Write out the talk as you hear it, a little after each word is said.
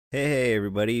Hey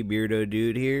everybody, Beardo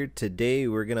Dude here. Today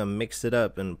we're gonna mix it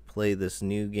up and play this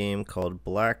new game called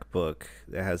Black Book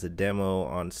that has a demo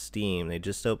on Steam. They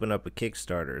just opened up a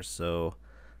Kickstarter, so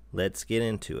let's get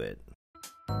into it.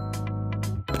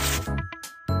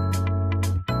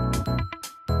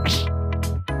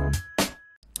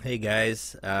 Hey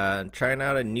guys, trying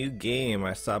out a new game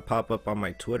I saw pop up on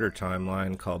my Twitter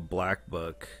timeline called Black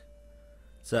Book.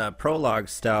 It's a Prologue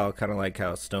style, kind of like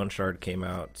how Stone Shard came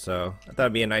out, so I thought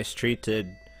it'd be a nice treat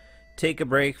to take a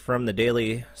break from the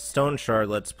daily Stone Shard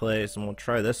Let's Plays, and we'll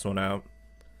try this one out.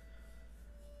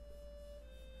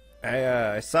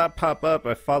 I saw it pop up.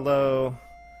 I follow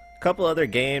a couple other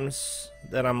games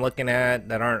that I'm looking at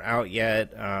that aren't out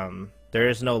yet. There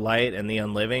Is No Light and The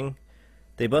Unliving.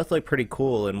 They both look pretty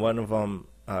cool, and one of them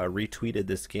retweeted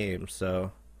this game,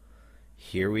 so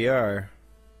here we are.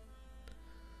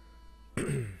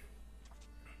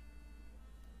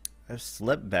 I've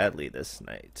slept badly this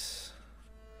night.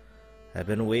 I've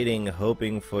been waiting,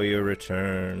 hoping for your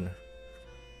return.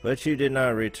 But you did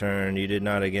not return. You did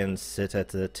not again sit at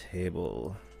the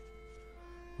table.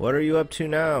 What are you up to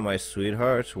now, my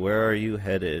sweetheart? Where are you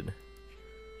headed?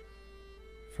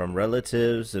 From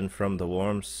relatives and from the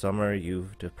warm summer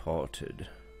you've departed.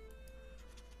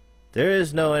 There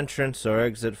is no entrance or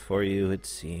exit for you, it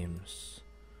seems,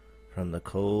 from the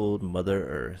cold Mother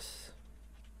Earth.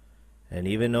 And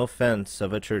even no fence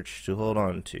of a church to hold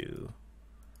on to.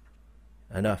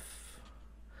 Enough.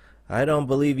 I don't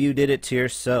believe you did it to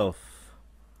yourself.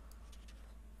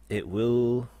 It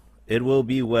will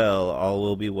be well, all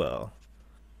will be well.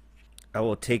 I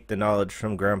will take the knowledge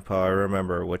from Grandpa. I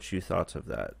remember what you thought of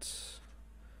that.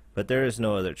 But there is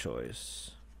no other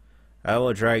choice. I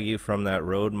will drag you from that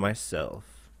road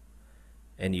myself.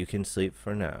 And you can sleep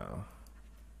for now.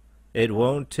 It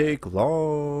won't take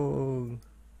long.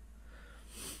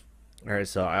 Alright,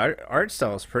 so art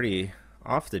style is pretty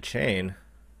off the chain.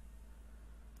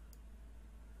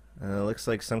 Looks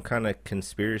like some kind of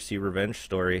conspiracy revenge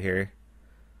story here.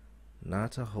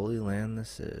 Not a holy land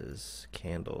this is.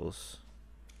 Candles.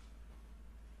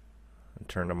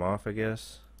 Turn them off, I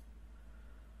guess.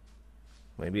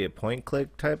 Maybe a point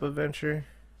click type of venture.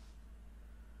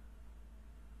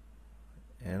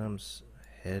 Adam's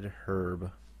head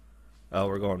herb. Oh,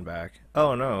 we're going back.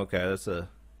 Oh no, okay, that's a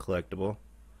collectible.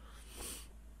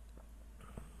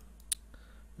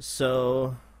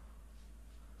 So,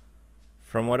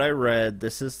 from what I read,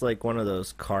 this is like one of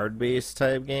those card-based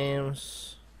type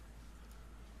games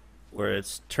where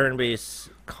it's turn-based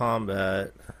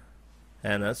combat,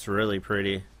 and that's really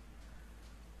pretty.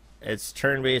 It's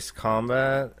turn-based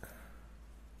combat.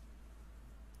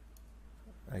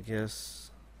 I guess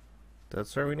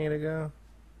that's where we need to go.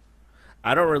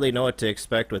 I don't really know what to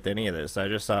expect with any of this. I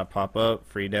just saw it pop up,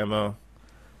 free demo.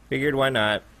 Figured why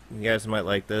not? You guys might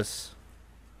like this.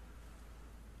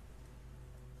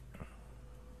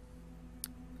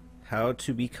 How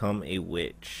to become a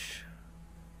witch.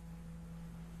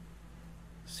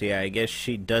 See, I guess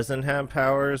she doesn't have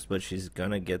powers, but she's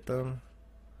gonna get them.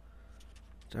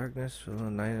 Darkness, full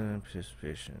of night and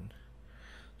anticipation.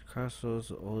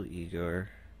 Crossroads, old Igor.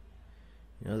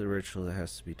 You know the ritual that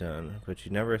has to be done, but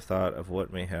you never thought of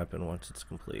what may happen once it's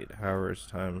complete. However, it's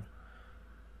time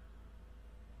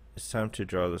to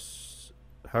draw this.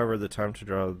 However, the time to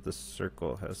draw the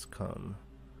circle has come.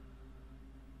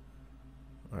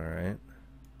 Alright.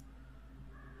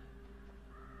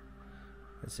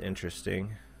 That's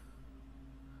interesting.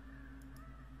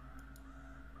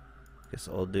 Guess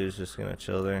old dude's just gonna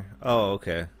chill there. Oh,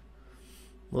 okay. A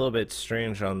little bit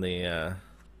strange on the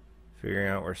figuring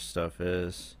out where stuff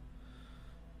is.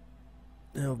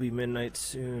 It'll be midnight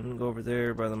soon. Go over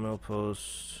there by the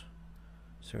milepost.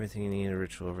 Is everything you need? A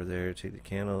ritual over there. Take the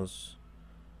candles,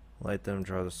 light them,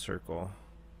 draw the circle.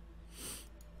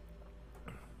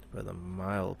 By the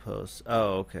milepost.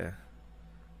 Oh, okay.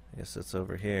 I guess it's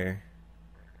over here.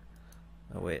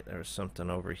 Oh wait, there was something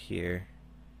over here.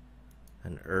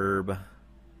 An herb.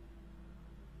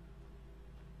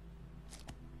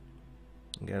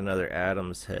 Got another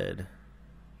Adam's head.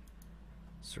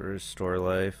 So restore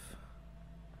life.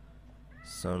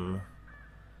 Some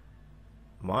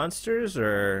monsters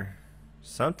or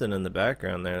something in the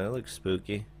background there. That looks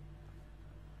spooky.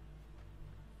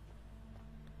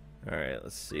 Alright,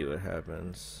 let's see what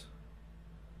happens.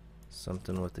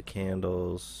 Something with the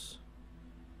candles.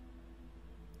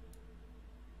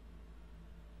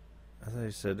 I thought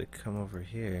you said to come over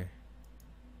here.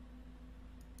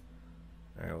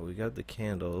 Alright, well, we got the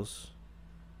candles.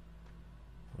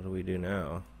 What do we do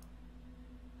now?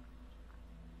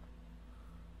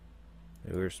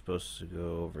 Maybe we're supposed to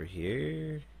go over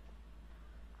here?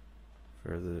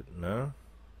 Further, no?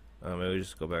 Maybe we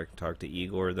just go back and talk to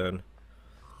Igor then.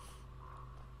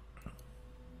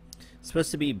 It's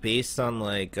supposed to be based on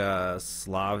like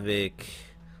Slavic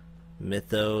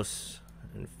mythos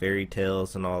and fairy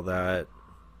tales and all that.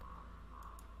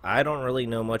 I don't really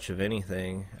know much of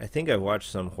anything. I think I've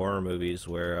watched some horror movies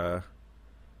where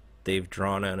they've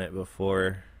drawn on it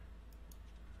before.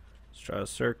 Let's draw a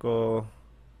circle.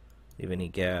 Leave any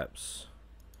gaps.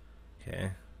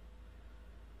 Okay.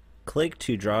 Click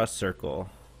to draw a circle.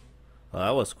 Well,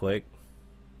 that was quick.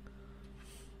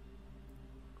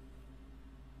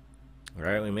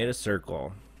 Alright, we made a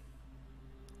circle.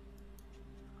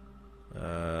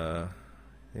 I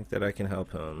think that I can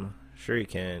help him. Sure you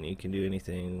can. You can do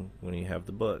anything when you have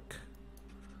the book.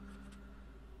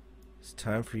 It's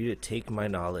time for you to take my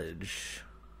knowledge.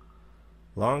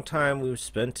 Long time we've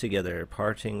spent together.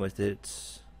 Parting with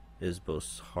it is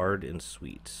both hard and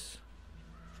sweet.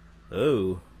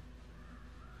 Oh.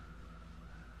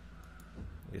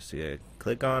 I guess you gotta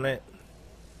click on it.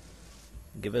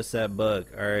 Give us that book.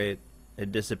 Alright.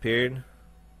 It disappeared.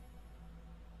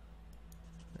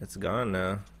 It's gone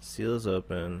now. Seal's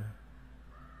open.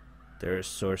 There is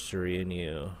sorcery in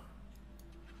you.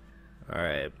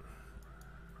 Alright.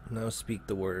 Now speak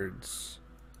the words.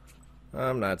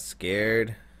 I'm not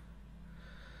scared.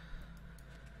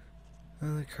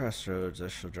 On the crossroads I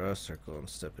shall draw a circle and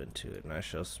step into it, and I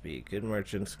shall speak. Good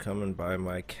merchants, come and buy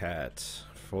my cat,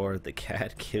 for the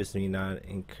cat gives me not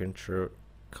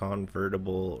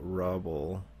inconvertible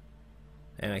rubble.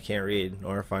 And I can't read,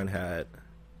 nor a fine hat.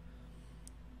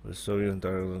 With sodium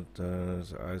dark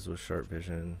eyes with sharp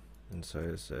vision.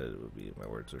 Inside I said it would be my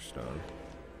words are stone.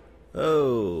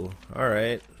 Oh,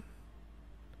 alright.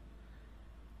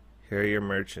 Here are your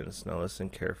merchants. Now listen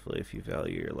carefully if you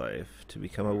value your life. To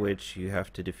become a witch, you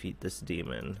have to defeat this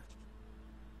demon.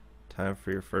 Time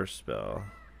for your first spell.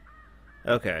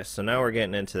 Okay, so now we're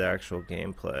getting into the actual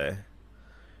gameplay.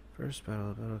 First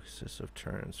battle consists of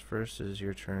turns. First is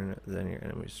your turn, then your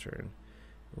enemy's turn.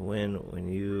 When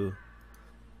you...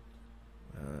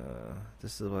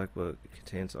 this is the black book. It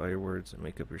contains all your words and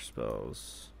make up your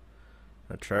spells.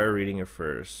 Now try reading your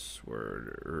first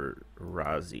word,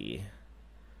 Razi.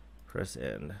 Press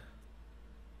end.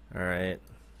 Alright.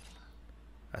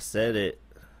 I said it.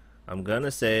 I'm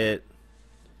gonna say it.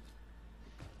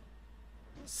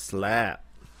 Slap.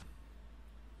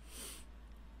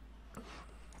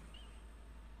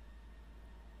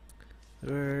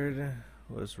 The word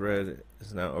was read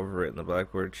is now overwritten. The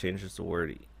black word changes the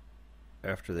word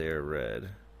after they are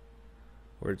read.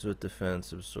 Words with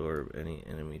defense absorb any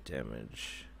enemy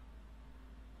damage.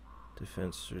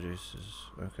 Defense reduces.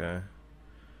 Okay.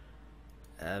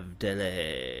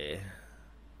 Avdele.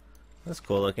 That's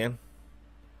cool looking.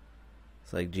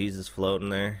 It's like Jesus floating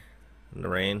there in the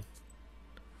rain.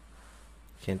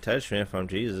 Can't touch me if I'm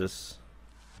Jesus.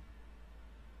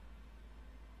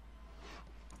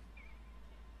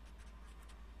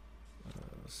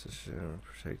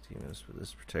 Protect demons, but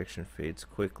this protection fades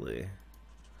quickly.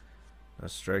 Now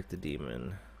strike the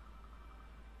demon.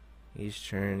 Each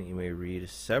turn you may read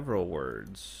several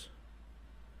words.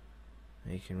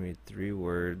 You can read 3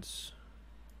 words.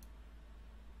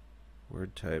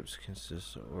 Word types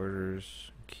consist of orders,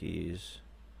 keys.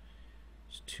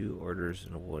 There's 2 orders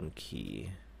and 1 key.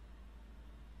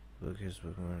 Book is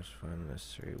bookmarks, find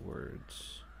necessary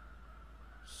words.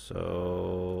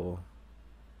 So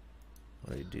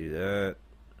let me do that.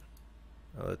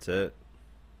 Oh, that's it.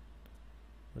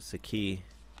 What's the key?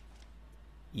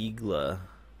 Igla.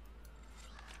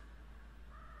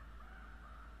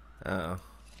 Oh.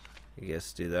 I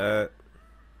guess do that.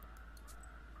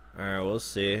 Alright, we'll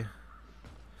see.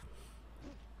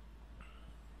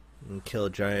 And kill a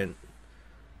giant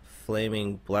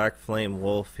flaming black flame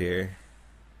wolf here.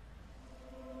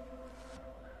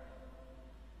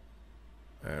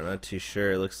 I'm not too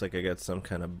sure. It looks like I got some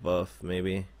kind of buff,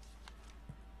 maybe.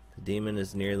 The demon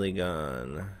is nearly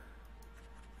gone.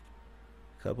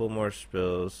 Couple more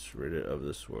spells, rid it of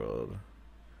this world.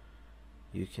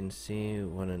 You can see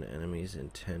what an enemy's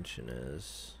intention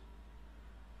is.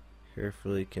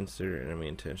 Carefully consider enemy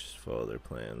intentions, follow their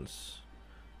plans.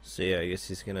 So yeah, I guess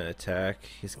he's gonna attack.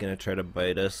 He's gonna try to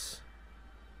bite us.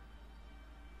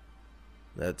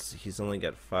 He's only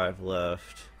got 5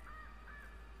 left.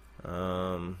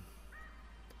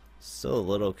 Still a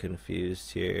little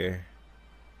confused here.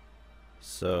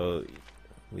 So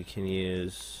we can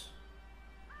use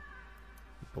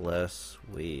Bless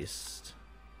Waste.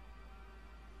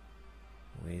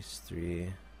 Waste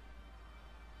 3.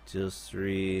 Deals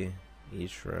 3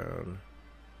 each round.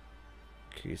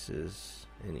 Increases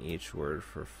in each word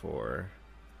for 4.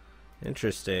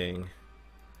 Interesting.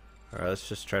 Alright, let's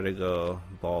just try to go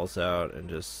balls out and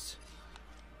just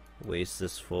waste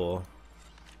this full.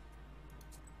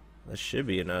 That should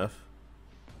be enough.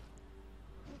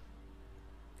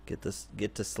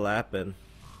 Get to slapping.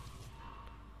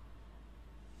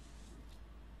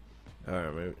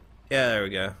 Alright, maybe. Yeah, there we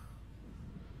go.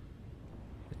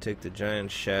 I took the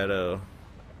giant shadow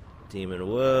demon.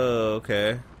 Whoa,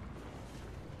 okay.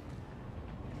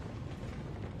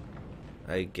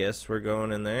 I guess we're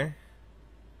going in there.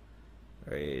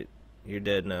 Alright, you're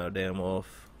dead now, damn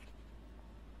wolf.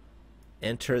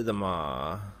 Enter the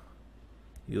maw.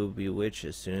 You'll be witch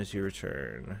as soon as you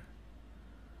return.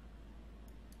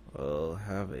 We'll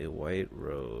have a white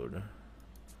road.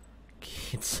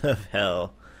 Gates of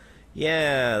hell.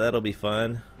 Yeah, that'll be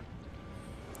fun.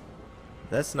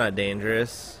 That's not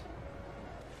dangerous.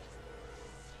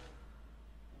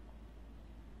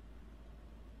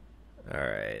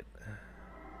 Alright.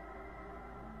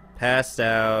 Passed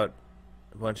out.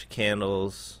 A bunch of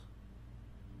candles.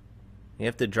 You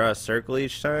have to draw a circle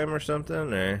each time or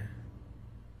something, or?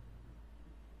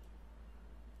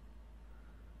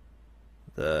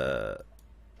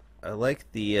 I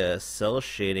like the cell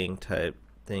shading type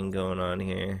thing going on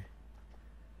here.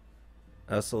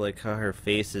 I also like how her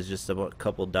face is just a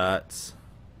couple dots.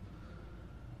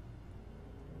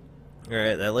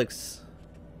 Alright, that looks...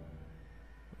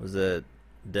 Was it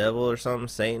devil or something?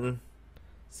 Satan?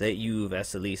 Is that you,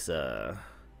 Vasilisa?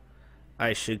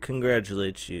 I should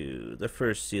congratulate you. The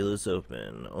first seal is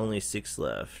open. Only 6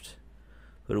 left.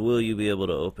 But will you be able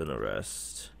to open the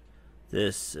rest?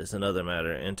 This is another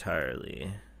matter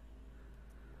entirely.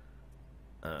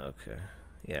 Okay.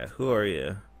 Yeah, who are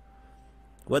you?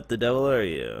 What the devil are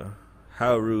you?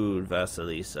 How rude,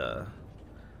 Vasilisa.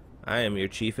 I am your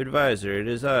chief advisor. It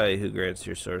is I who grants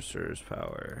your sorcerer's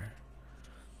power.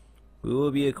 We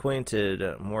will be acquainted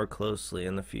more closely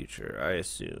in the future, I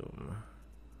assume.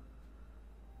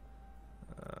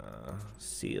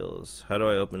 Seals. How do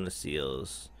I open the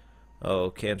seals?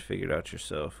 Oh, can't figure it out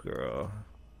yourself, girl.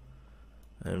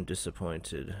 I'm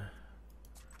disappointed.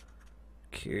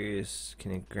 Curious,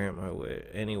 can you grant my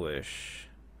any wish?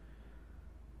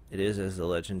 It is as the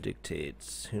legend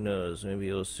dictates. Who knows, maybe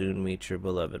you'll soon meet your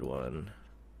beloved one.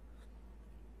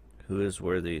 Who is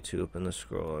worthy to open the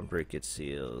scroll and break its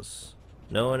seals?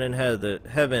 No one in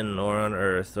heaven or on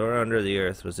earth or under the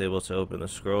earth was able to open the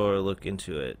scroll or look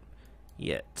into it.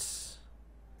 Yet.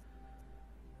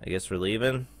 I guess we're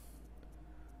leaving?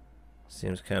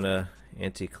 Seems kinda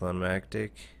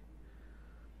anticlimactic.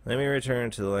 Let me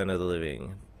return to the land of the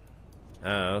living.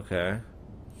 Oh, okay.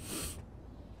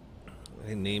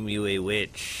 I name you a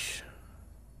witch.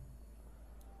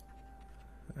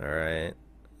 Alright.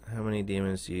 How many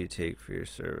demons do you take for your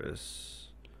service?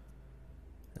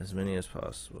 As many as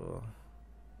possible.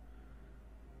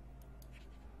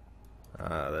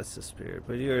 Ah, that's the spirit.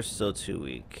 But you are still too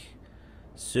weak.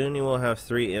 Soon you will have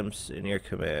 3 imps in your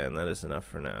command. That is enough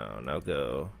for now. Now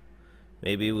go.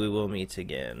 Maybe we will meet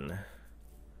again.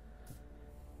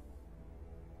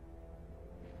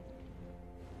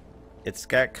 It's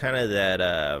got kind of that,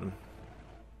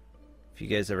 if you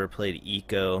guys ever played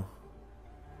Eco.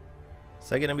 Is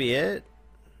that gonna be it?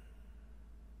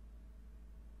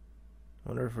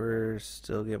 Wonder if we're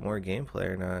still get more gameplay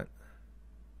or not.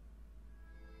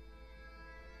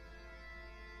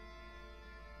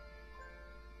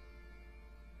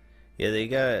 Yeah, they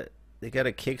got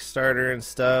a Kickstarter and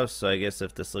stuff, so I guess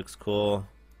if this looks cool,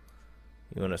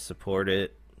 you want to support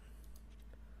it.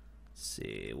 Let's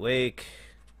see, wake.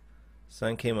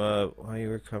 Sun came up while you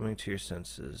were coming to your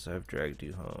senses. I've dragged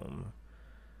you home.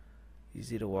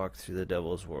 Easy to walk through the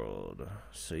devil's world,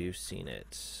 so you've seen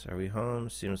it. Are we home?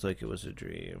 Seems like it was a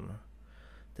dream.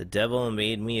 The devil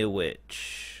made me a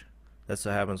witch. That's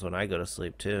what happens when I go to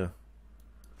sleep too.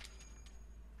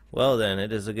 Well then,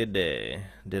 it is a good day.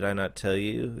 Did I not tell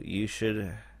you? You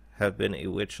should have been a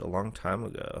witch a long time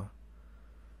ago.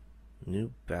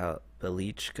 New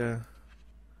Belichka?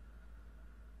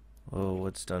 Oh,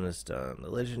 what's done is done. The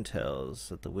legend tells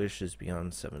that the wish is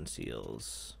beyond 7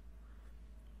 seals.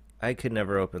 I could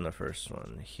never open the first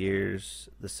one. Here's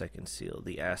the second seal,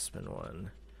 the aspen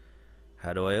one.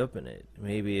 How do I open it?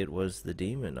 Maybe it was the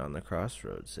demon on the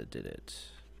crossroads that did it.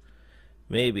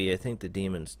 Maybe. I think the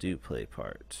demons do play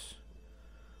part.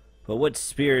 But what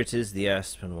spirit is the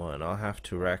aspen one? I'll have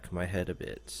to rack my head a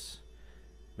bit.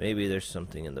 Maybe there's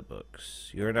something in the books.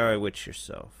 You are now a witch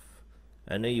yourself.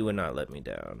 I knew you would not let me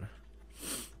down.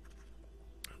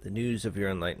 The news of your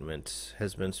enlightenment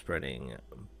has been spreading.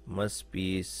 Must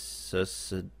be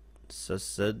Susadkis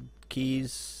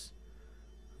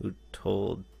who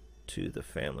told to the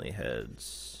family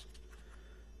heads.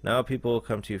 Now people will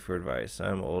come to you for advice.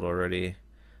 I'm old already.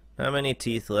 Not many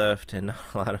teeth left, and not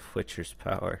a lot of Witcher's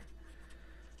power.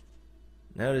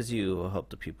 Now it is you who will help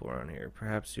the people around here.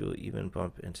 Perhaps you will even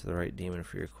bump into the right demon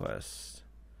for your quest.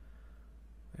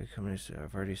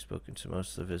 I've already spoken to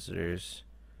most of the visitors.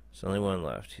 There's only one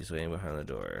left. He's waiting behind the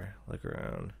door. Look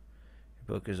around.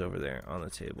 Your book is over there on the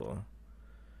table.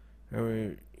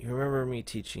 You remember me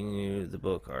teaching you the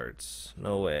book arts?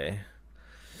 No way.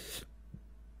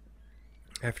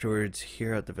 Afterwards,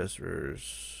 hear out the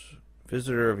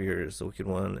visitor of yours. The wicked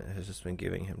one has just been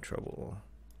giving him trouble.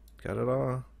 Got it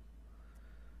all?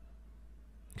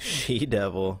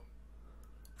 She-devil.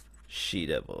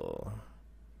 She-devil.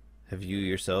 Have you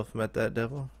yourself met that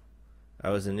devil? I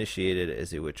was initiated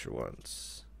as a witcher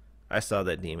once. I saw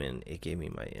that demon. It gave me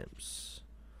my imps.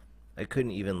 I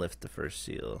couldn't even lift the first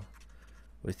seal.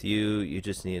 With you, you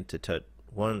just needed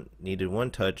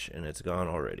one touch, and it's gone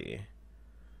already.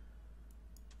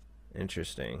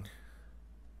 Interesting.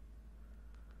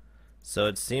 So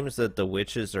it seems that the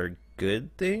witches are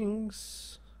good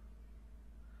things?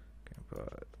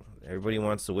 But everybody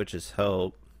wants the witch's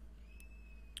help.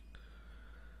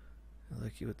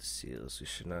 Lucky with the seals, we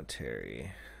should not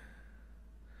tarry.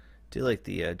 Do like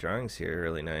the drawings here,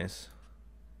 really nice.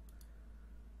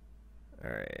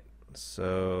 Alright,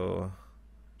 so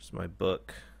here's my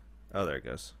book. Oh, there it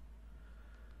goes.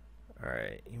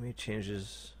 Alright, you may change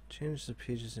the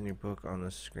pages in your book on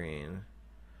the screen.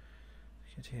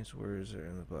 It contains words that are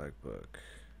in the black book.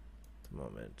 At the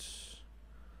moment.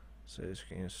 So the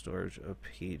screen is storage of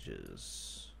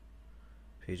pages.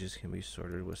 Pages can be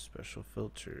sorted with special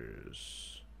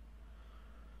filters.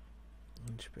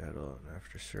 Each battle and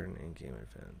after certain in-game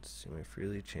events, you may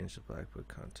freely change the black book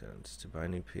contents. To buy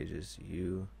new pages,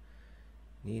 you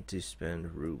need to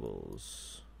spend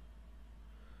rubles.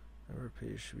 Number of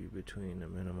pages should be between a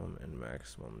minimum and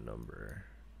maximum number.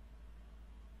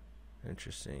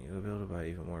 Interesting. You'll be able to buy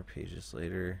even more pages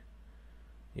later.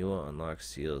 You will unlock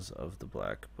seals of the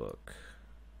black book.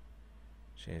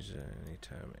 Change it at any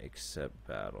time except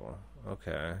battle.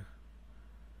 Okay.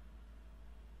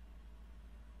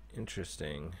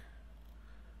 Interesting.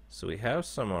 So we have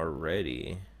some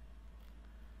already.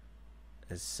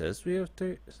 It says we have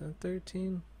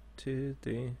 13? 2,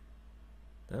 3.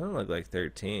 That don't look like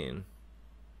 13.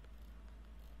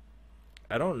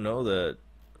 I don't know that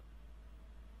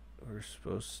we're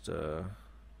supposed to...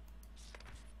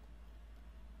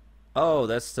 Oh,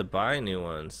 that's to buy new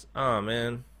ones. Oh,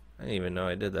 man. I didn't even know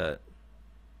I did that.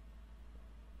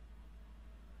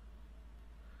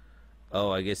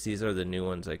 Oh, I guess these are the new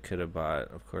ones I could have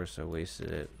bought. Of course, I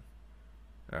wasted it.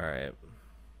 Alright.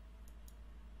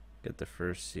 Get the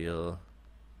first seal.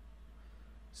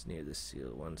 It's near the seal.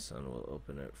 One son will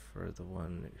open it for the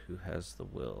one who has the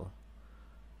will.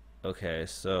 Okay,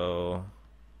 so...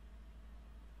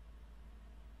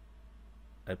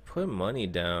 I put money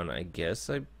down. I guess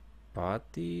I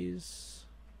bought these.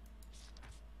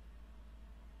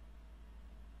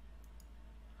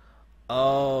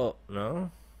 Oh,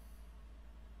 no?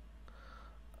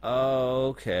 Oh,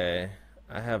 okay.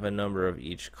 I have a number of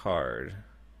each card.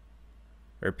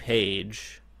 Or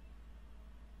page.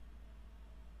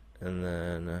 And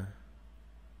then...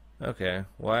 okay.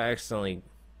 Well, I accidentally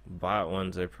bought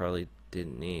ones I probably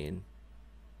didn't need.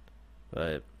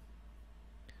 But...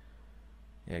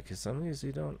 yeah, because some of these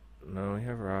we don't... no, we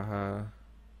have Raha.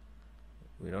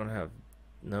 We don't have...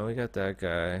 no, we got that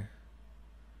guy.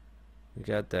 We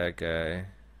got that guy.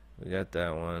 We got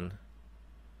that one.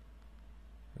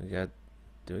 We got...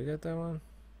 do we got that one?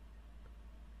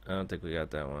 I don't think we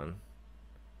got that one.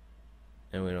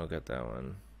 And we don't got that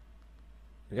one.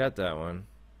 We got that one.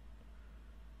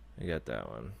 We got that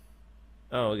one.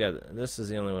 Oh, we got... this is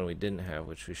the only one we didn't have,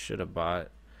 which we should have bought.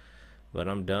 But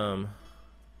I'm dumb.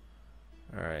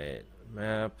 Alright.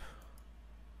 Map.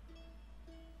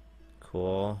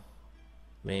 Cool.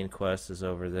 Main quest is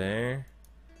over there.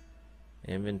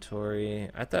 Inventory.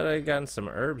 I thought I had gotten some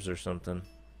herbs or something.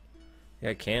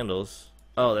 Got candles.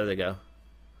 Oh, there they go.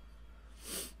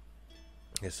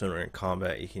 I guess when we're in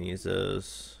combat, you can use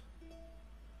those.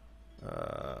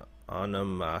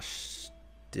 Onomasticon.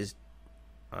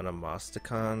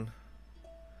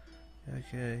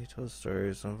 Okay, he told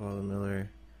stories. Don't follow the miller.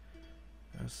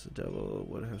 As the devil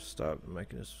would have stopped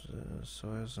making his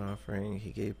so as an offering,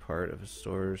 he gave part of his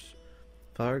stores.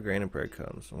 Flour, grain, and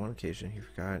breadcrumbs. On one occasion, he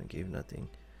forgot and gave nothing.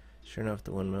 Sure enough,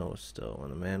 the windmill was still. When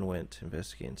the man went to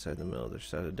investigate inside the mill, there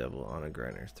sat a devil on a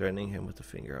grinder, threatening him with a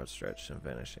finger outstretched and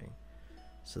vanishing.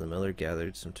 So the miller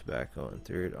gathered some tobacco and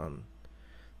threw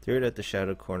it at the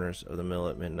shadowed corners of the mill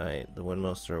at midnight. The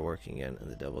windmill started working again,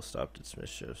 and the devil stopped its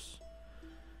mischiefs.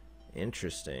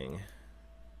 Interesting.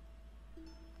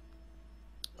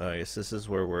 I guess this is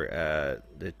where we're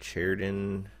at. The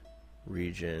Cherden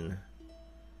region.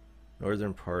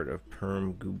 Northern part of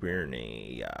Perm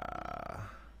Gubernia.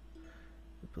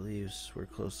 It believes we're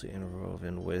closely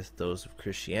interwoven with those of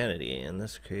Christianity, and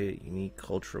this created a unique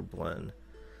cultural blend.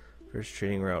 First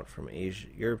trading route from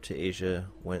Europe to Asia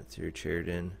went through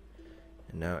Cherden,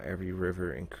 and now every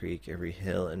river and creek, every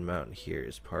hill and mountain here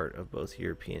is part of both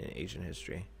European and Asian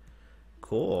history.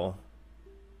 Cool.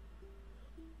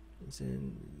 It's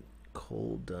in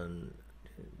Koldun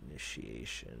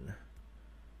initiation.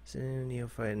 It's in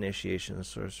neophyte initiation. The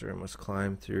sorcerer must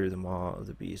climb through the maw of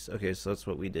the beast. Okay, so that's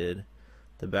what we did.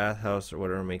 The bathhouse or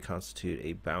whatever may constitute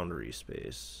a boundary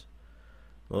space.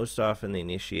 Most often the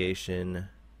initiation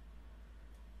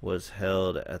was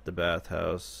held at the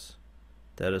bathhouse.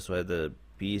 That is why the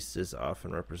beast is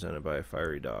often represented by a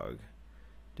fiery dog.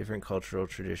 Different cultural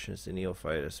traditions, the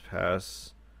neophytes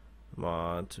pass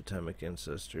on totemic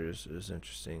ancestors. It is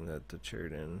interesting that the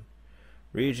Cherden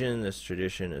region, this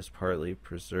tradition is partly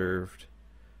preserved.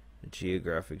 A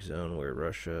geographic zone where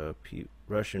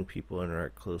Russian people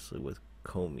interact closely with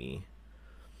Komi.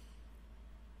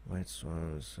 White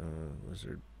swans,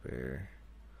 lizard bear.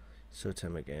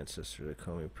 Totemic ancestor, the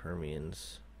Komi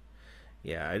Permians.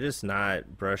 Yeah, I just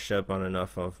not brushed up on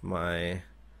enough of my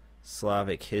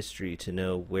Slavic history to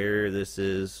know where this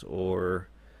is or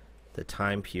the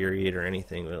time period or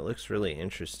anything, but it looks really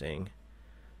interesting.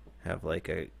 Have like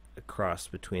a cross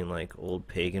between like old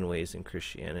pagan ways and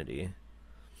Christianity.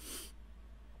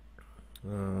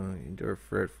 Endure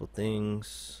frightful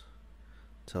things.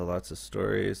 Tell lots of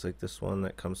stories, like this one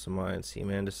that comes to mind.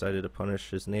 Seaman decided to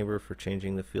punish his neighbor for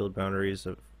changing the field boundaries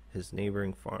of his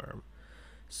neighboring farm.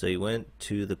 So he went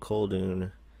to the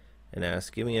Koldun and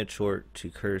asked, "Give me a chort to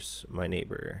curse my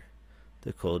neighbor."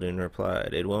 The Koldun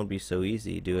replied, "It won't be so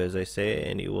easy. Do as I say,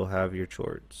 and you will have your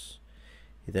chorts."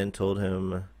 He then told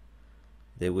him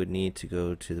they would need to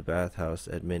go to the bathhouse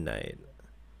at midnight.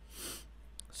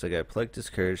 So the guy plucked his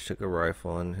courage, took a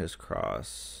rifle and his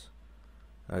cross.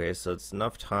 Okay, so it's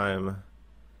enough time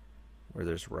where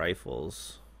there's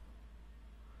rifles.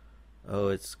 Oh,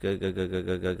 it's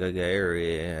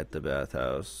Gary at the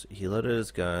bathhouse. He loaded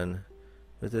his gun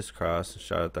with his cross and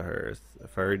shot at the hearth. A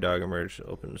fiery dog emerged and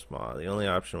opened his maw. The only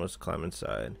option was to climb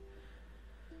inside.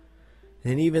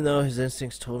 And even though his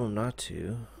instincts told him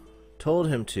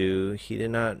to, he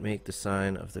did not make the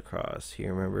sign of the cross. He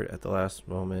remembered at the last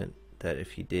moment that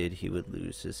if he did, he would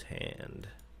lose his hand.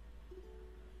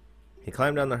 He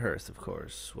climbed on the hearth, of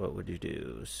course. What would you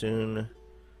do? As soon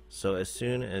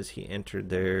as he entered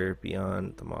there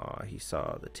beyond the maw, he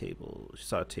saw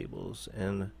tables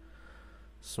and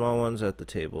small ones at the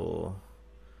table.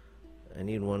 I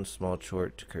need one small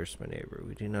chort to curse my neighbor.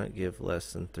 We do not give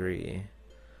less than 3.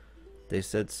 They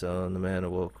said so, and the man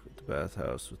awoke at the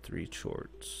bathhouse with 3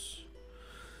 chorts.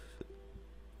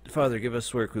 Father, give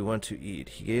us work. We want to eat.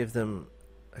 He gave them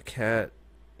a cat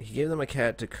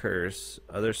to curse,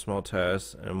 other small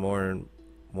tasks, and more and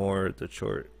more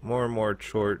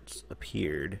chorts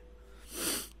appeared.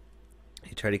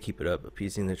 He tried to keep it up,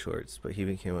 appeasing the chorts, but he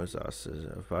became exhausted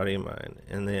of body and mind.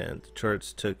 In the end, the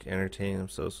chorts took entertaining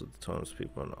themselves with the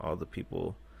townspeople, and all the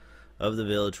people of the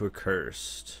village were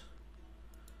cursed.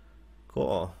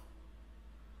 Cool.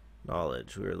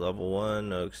 Knowledge. We were level 1,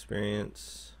 no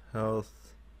experience.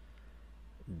 Health.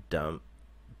 Demonicness.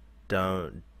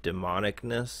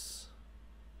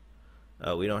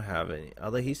 Oh, we don't have any.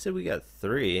 Although he said we got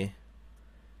 3.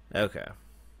 Okay.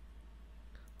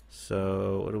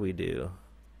 So, what do?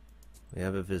 We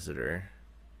have a visitor.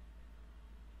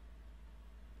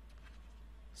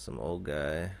 Some old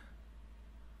guy.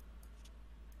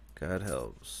 God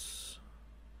helps.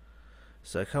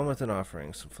 So I come with an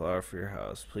offering, some flour for your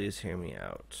house. Please hear me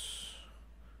out.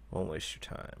 Won't waste your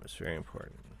time. It's very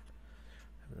important.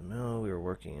 In the mill, we were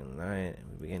working in the night,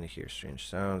 and we began to hear strange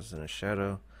sounds. Then a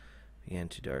shadow began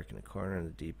to darken a corner in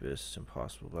the deepest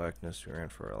impossible blackness. We ran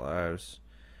for our lives.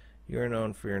 You are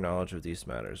known for your knowledge of these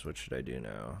matters. What should I do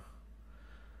now?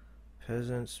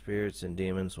 Peasants, spirits, and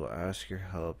demons will ask your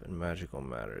help in magical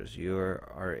matters. You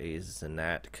are a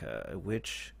Zanatka, a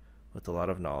witch with a lot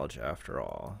of knowledge after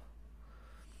all.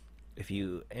 If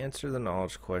you answer the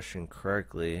knowledge question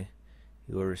correctly,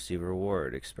 you will receive a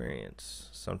reward, experience.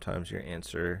 Sometimes your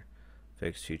answer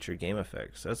affects future game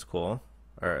effects. That's cool.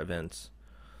 Or events.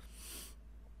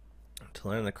 To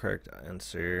learn the correct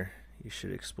answer, you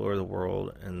should explore the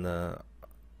world in the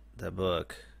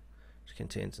book, which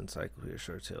contains encyclopedia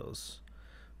short tales.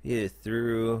 Either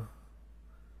through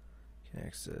can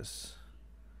access.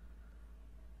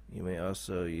 You may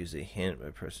also use a hint by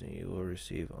pressing. You will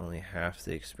receive only half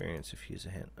the experience if you use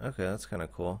a hint. Okay, that's kind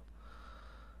of cool.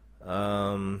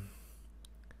 Um,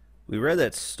 we read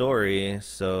that story,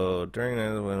 so during night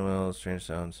of the windmill, strange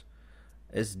sounds.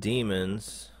 It's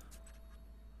demons.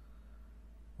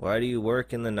 Why do you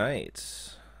work in the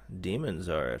night? Demons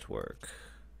are at work.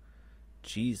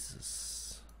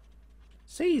 Jesus.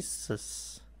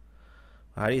 Jesus.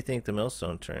 How do you think the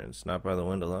millstone turns? Not by the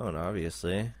wind alone,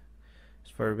 obviously.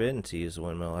 It's forbidden to use a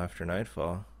windmill after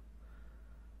nightfall.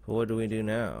 But what do we do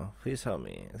now? Please help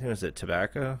me. I think it was it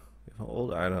tobacco? We have an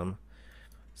old item.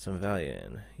 Some value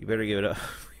in. You better give it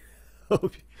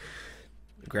up.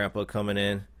 Grandpa coming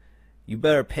in. You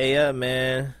better pay up,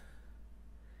 man.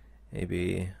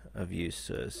 Maybe of use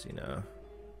to us, you know.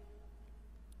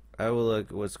 I will look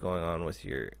at what's going on with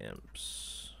your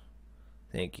imps.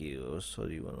 Thank you. I was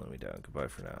told you wouldn't let me down. Goodbye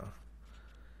for now.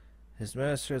 His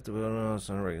master at the windmill is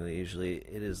not regularly. Usually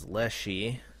it is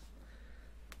Leshy.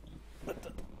 But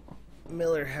the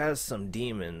miller has some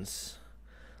demons.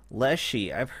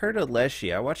 Leshy. I've heard of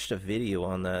Leshy. I watched a video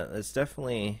on that. It's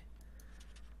definitely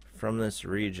from this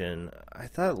region. I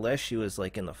thought Leshy was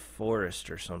like in the forest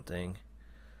or something.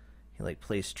 He like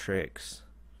plays tricks.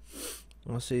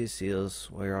 Most of these seals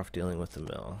while you're off dealing with the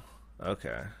mill.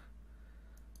 Okay.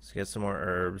 Let's get some more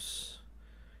herbs.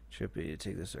 Trippy,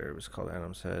 take this herb. It's called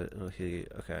Adam's Head. It'll heal you.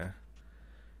 Okay.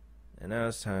 And now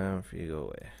it's time for you to go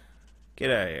away.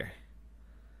 Get out of here.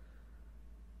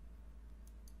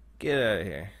 Get out of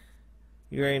here.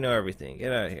 You already know everything.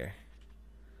 Get out of here.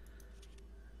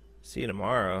 See you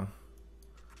tomorrow.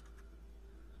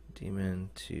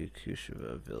 Demon to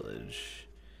Kusheva village.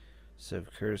 So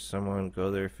if curse someone, go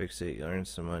there, fix it, you earn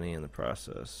some money in the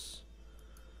process.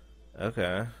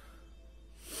 Okay.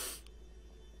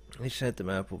 Each night the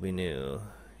map will be new.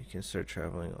 You can start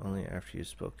traveling only after you've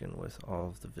spoken with all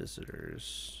of the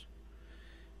visitors.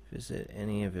 Visit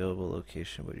any available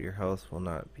location, but your health will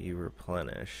not be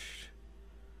replenished.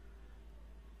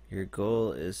 Your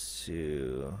goal is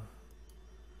to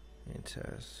main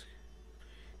task.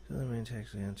 Do the main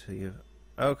task until you.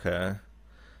 Okay.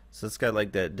 So it's got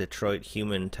like that Detroit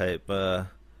Human type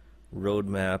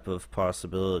roadmap of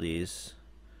possibilities.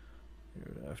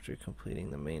 After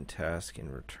completing the main task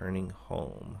and returning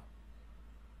home.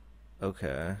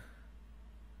 Okay.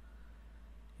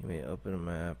 You may open a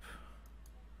map.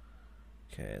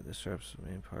 Okay, this wraps the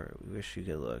main part. We wish you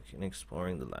good luck in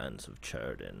exploring the lands of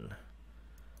Chardon.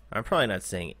 I'm probably not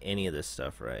saying any of this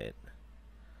stuff right.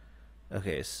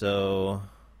 Okay, so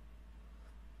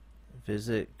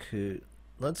visit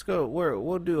let's go.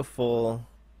 We'll do a full.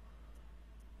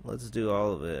 Let's do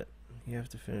all of it. You have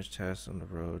to finish tasks on the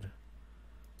road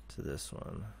to this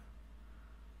one.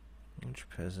 Each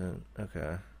peasant.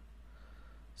 Okay.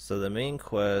 So the main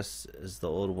quest is the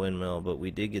old windmill, but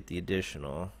we did get the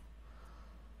additional.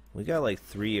 We got like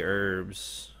 3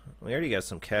 herbs. We already got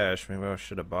some cash. Maybe I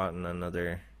should have bought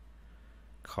another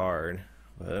card,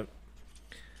 but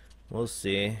we'll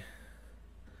see.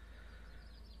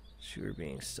 You were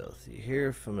being stealthy. Hear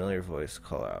a familiar voice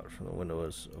call out from the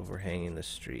windows overhanging the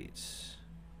streets.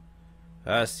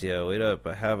 Vastia, wait up,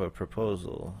 I have a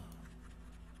proposal.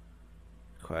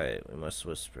 Quiet, we must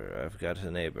whisper. I've got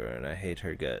a neighbor and I hate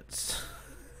her guts.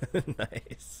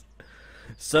 Nice.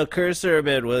 So curse her a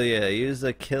bit, will ya? Use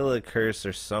a kill a curse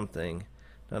or something.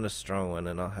 Not a strong one,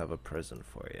 and I'll have a present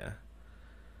for ya.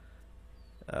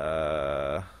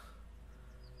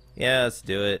 Yeah, let's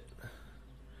do it.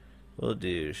 Will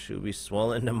do. She'll be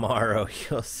swollen tomorrow.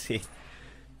 You'll see.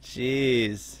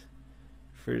 Jeez.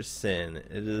 For sin,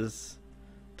 it is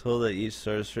told that each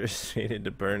sorcerer is fated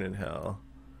to burn in hell.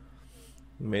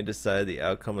 You may decide the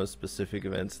outcome of specific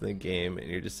events in the game, and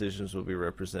your decisions will be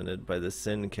represented by the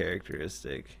sin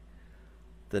characteristic.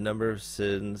 The number of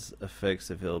sins affects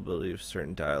availability of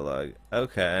certain dialogue.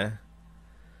 Okay.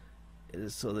 It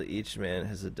is so that each man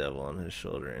has a devil on his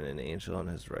shoulder and an angel on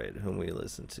his right, whom we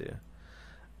listen to.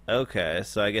 Okay,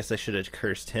 so I guess I should have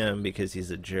cursed him because he's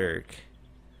a jerk.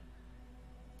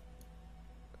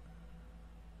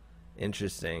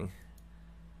 Interesting.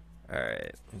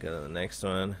 Alright, go to the next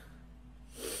one.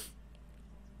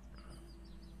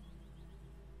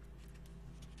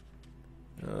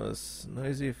 Oh, this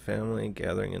noisy family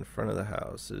gathering in front of the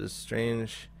house. It is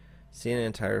strange seeing an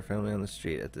entire family on the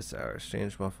street at this hour.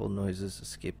 Strange muffled noises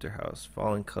escape their house.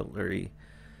 Falling cutlery.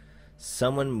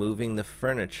 Someone moving the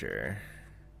furniture.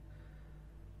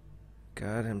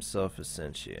 God himself has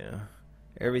sent you.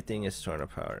 Everything is torn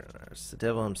apart in ours. The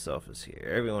devil himself is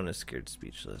here. Everyone is scared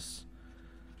speechless.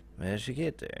 Managed to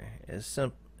get there. It's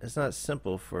not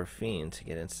simple for a fiend to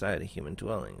get inside a human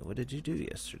dwelling. What did you do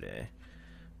yesterday?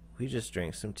 We just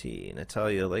drank some tea.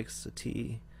 Natalia likes the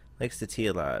tea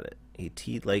a lot. A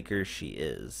tea liker she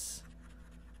is.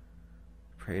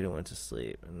 prayed and went to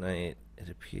sleep. At night it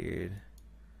appeared.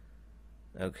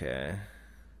 Okay.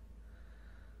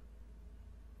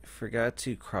 Forgot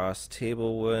to cross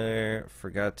tableware.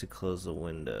 Forgot to close the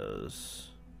windows.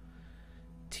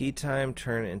 Tea time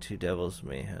turned into devil's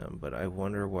mayhem, but I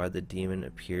wonder why the demon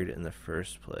appeared in the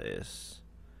first place.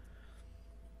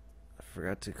 I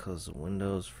forgot to close the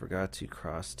windows. Forgot to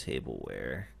cross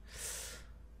tableware.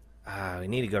 We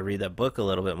need to go read that book a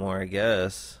little bit more, I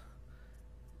guess.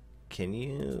 Can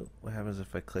you... What happens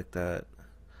if I click that?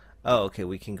 Oh, okay,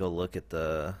 we can go look at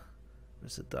the...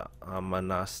 What is it? The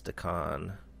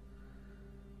Amanastikon.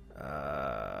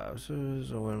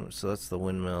 So that's the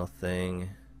windmill thing.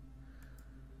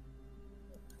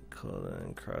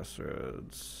 Clothing,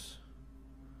 crossroads.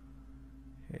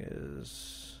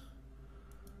 Here's...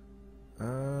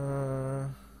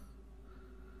 In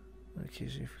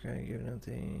case you forgot to give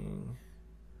nothing.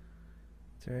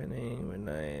 Threatening,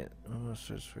 midnight. Almost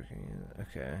starts working.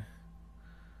 Okay.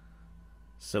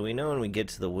 So we know when we get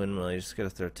to the windmill, you just gotta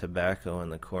throw tobacco in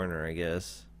the corner, I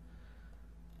guess.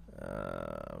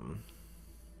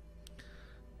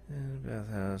 In the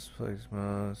bathhouse, place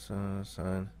moss on the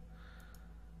sign.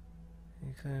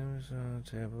 He climbs on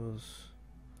tables.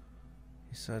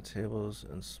 He saw tables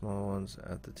and small ones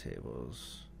at the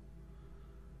tables.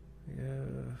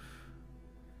 Yeah.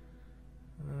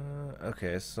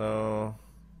 Okay, so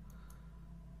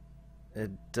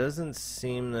it doesn't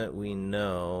seem that we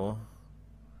know.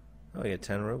 Oh, we got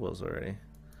 10 rubles already.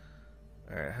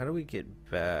 Alright, how do we get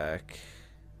back?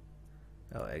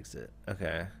 Oh, exit.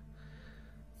 Okay.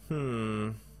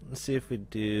 Let's see if we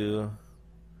do.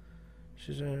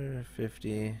 She's under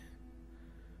 50.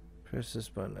 Press this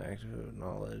button to activate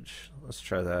knowledge. Let's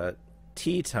try that.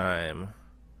 Tea time.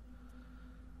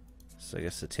 So I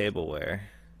guess the tableware.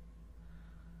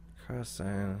 Cross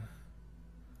sign.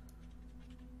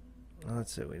 Oh,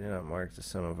 that's it. We did not mark the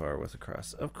samovar with a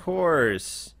cross. Of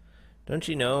course! Don't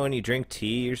you know when you drink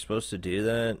tea you're supposed to do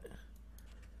that?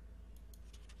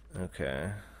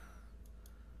 Okay.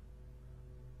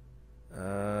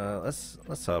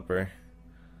 Let's help her.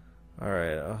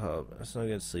 Alright, I'll help. It's no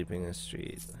good sleeping in the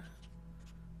street.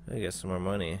 I get some more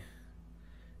money.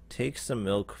 Take some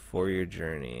milk for your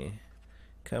journey.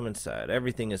 Come inside.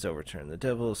 Everything is overturned. The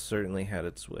devil certainly had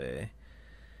its way.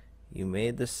 You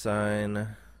made the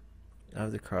sign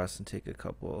of the cross and take a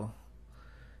couple.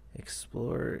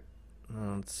 Explore.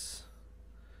 No, it's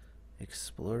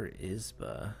explore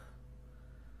Isba.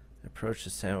 Approach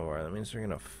the samovar. That means we're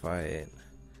gonna fight.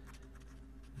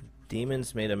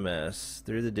 Demons made a mess.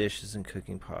 Threw the dishes and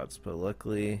cooking pots, but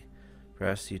luckily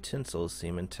brass utensils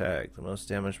seem intact. The most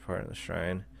damaged part in the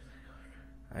shrine.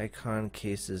 Icon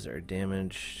cases are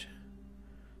damaged,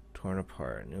 torn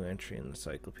apart. New entry in the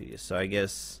encyclopedia. So I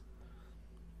guess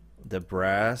the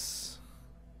brass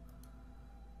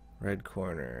red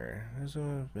corner. There's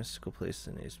a mystical place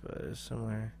in these, but it's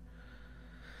somewhere.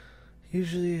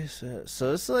 Usually,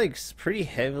 so it's like pretty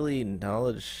heavily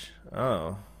knowledge.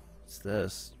 Oh, what's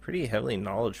this? Pretty heavily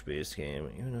knowledge-based game.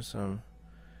 Even if some.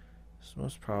 It's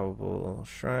most probable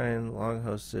shrine, long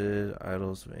hosted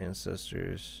idols of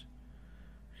ancestors.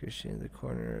 Christian the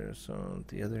corner. So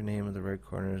the other name of the red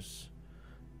corner is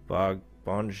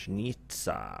Bonjnitsa.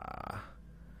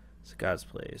 It's God's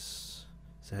place.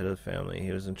 It's the head of the family.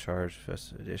 He was in charge.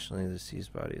 Additionally, the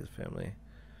deceased body of the family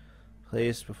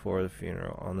placed before the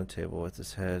funeral on the table with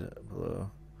his head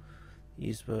below.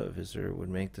 Isba, a visitor, would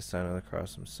make the sign of the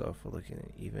cross himself while looking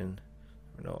at even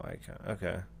or no icon.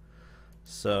 Okay.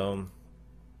 So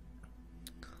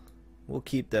we'll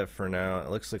keep that for now. It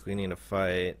looks like we need to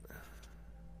fight.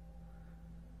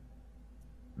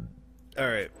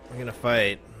 Alright, we're gonna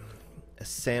fight a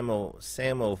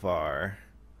samovar.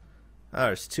 Oh,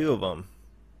 there's two of them.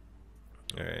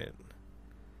 Alright.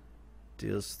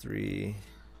 Deals 3.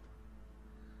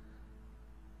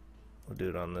 We'll do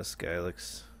it on this guy.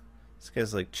 This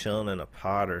guy's like chilling in a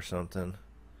pot or something.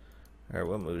 Alright,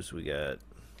 what moves we got?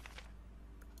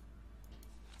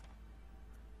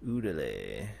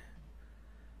 Oodale.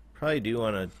 Probably do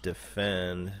want to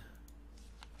defend.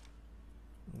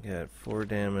 We got 4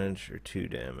 damage or 2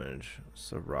 damage.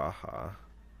 Saraha.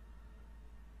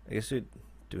 I guess do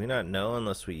we not know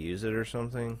unless we use it or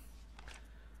something?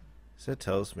 So that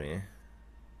tells me.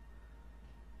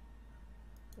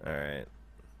 Alright.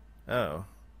 Oh.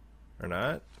 Or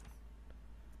not?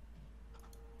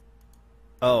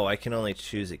 Oh, I can only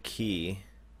choose a key.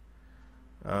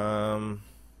 I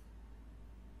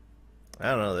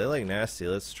don't know, they look nasty.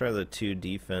 Let's try the 2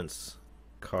 defense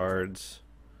cards.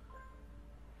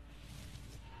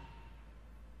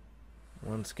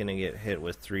 One's gonna get hit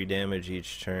with 3 damage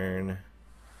each turn.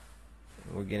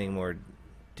 We're getting more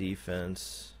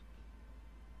defense.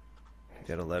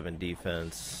 Got 11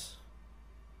 defense.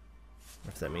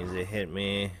 If that means they hit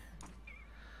me.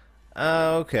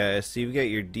 Oh, okay, so you've got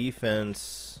your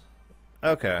defense.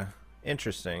 Okay,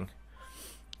 interesting.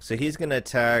 So he's gonna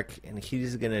attack and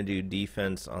he's gonna do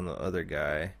defense on the other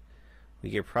guy.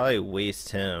 We could probably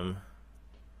waste him.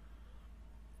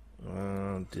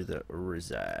 Do the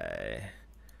Urizai.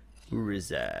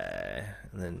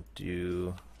 And then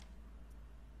do...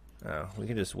 Oh, we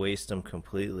can just waste him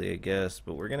completely, I guess,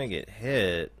 but we're gonna get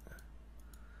hit.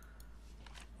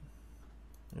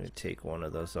 Let me take one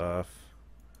of those off.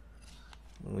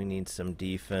 We need some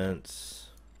defense.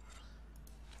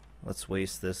 Let's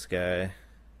waste this guy.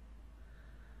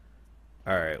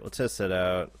 Alright, we'll test it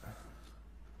out.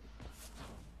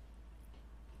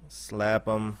 Slap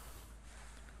him.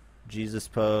 Jesus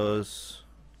pose.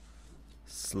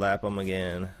 Slap him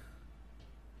again.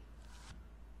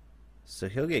 So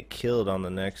he'll get killed on the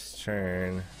next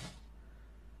turn.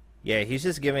 Yeah, he's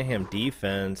just giving him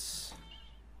defense.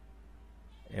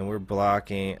 And we're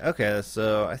blocking. Okay,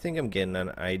 so I think I'm getting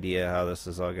an idea how this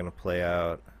is all going to play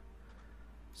out.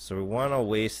 So we want to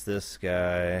waste this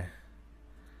guy.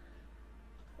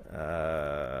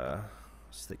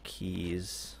 What's the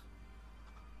keys?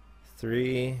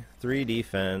 Three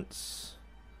defense.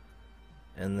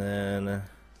 And then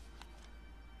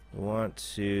we want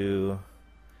to...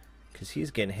 Because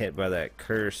he's getting hit by that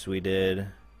curse we did.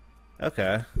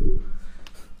 Okay.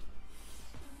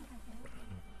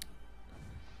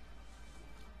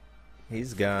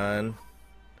 He's gone.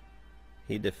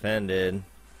 He defended.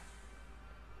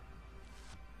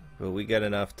 But we got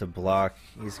enough to block.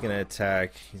 He's going to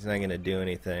attack. He's not going to do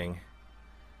anything.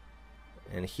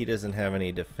 And he doesn't have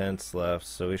any defense left,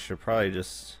 so we should probably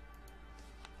just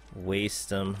waste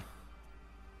him.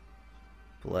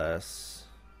 Bless.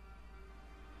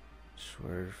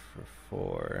 Sword for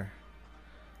 4.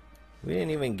 We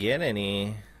didn't even get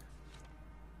any.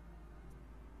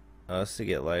 Oh, it's to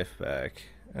get life back.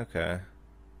 Okay.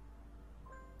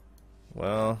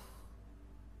 Well,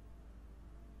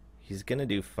 he's gonna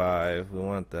do 5. We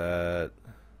want that.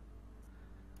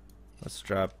 Let's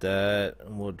drop that,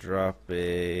 and we'll drop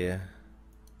a...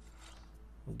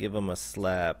 We'll give him a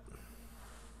slap.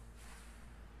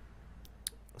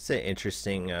 It's an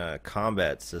interesting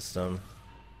combat system.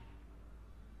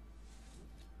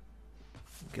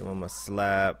 Give him a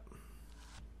slap.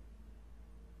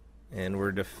 And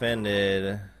we're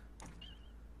defended.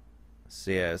 So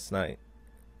yeah, it's not...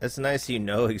 It's nice you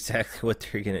know exactly what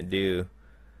they're gonna do.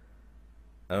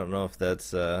 I don't know if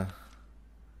that's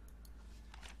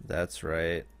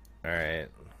right. Alright.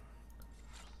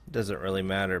 Doesn't really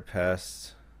matter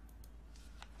past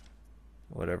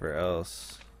whatever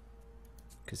else.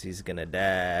 Because he's gonna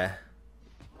die.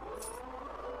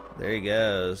 There he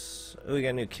goes. Oh, we got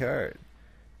a new card.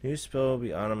 New spell will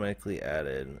be automatically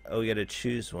added. Oh, we gotta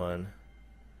choose one.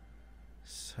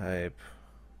 Type.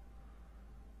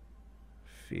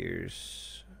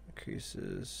 Fears.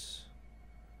 Increases.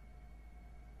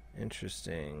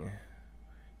 Interesting.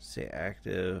 Say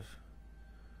active.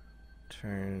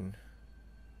 Turn.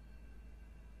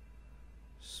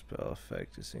 Spell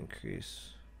effect is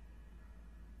increase.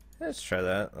 Let's try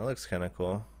that. That looks kind of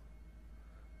cool.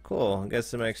 Cool. Got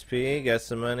some XP. Got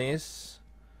some monies.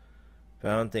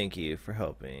 Bound, thank you for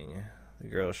helping. The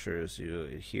girl assures you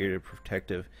adhere to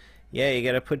protective. Yeah, you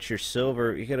gotta put your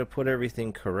silver. You gotta put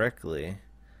everything correctly.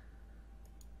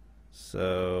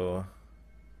 So.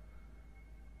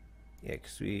 Yeah,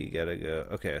 because we gotta go.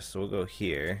 Okay, so we'll go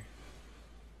here.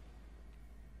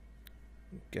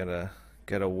 Gotta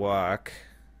walk.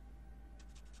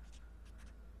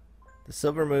 The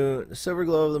silver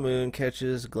glow of the moon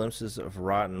catches glimpses of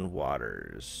rotten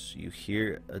waters. You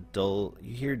hear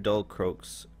dull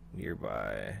croaks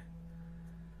nearby.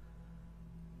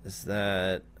 Is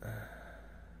that? It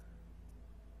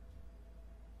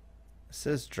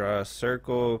says draw a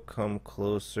circle, come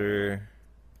closer.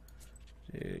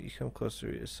 Dude, you come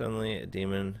closer, suddenly a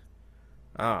demon.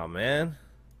 Ah, man.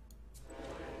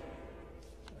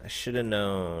 I should have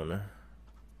known.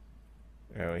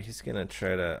 Oh, he's gonna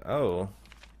try to... Oh.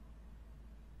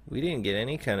 We didn't get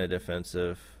any kind of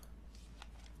defensive.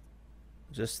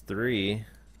 Just 3.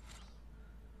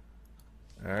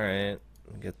 Alright.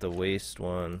 Get the waste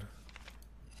one.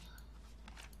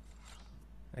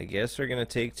 I guess we're gonna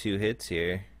take 2 hits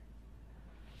here.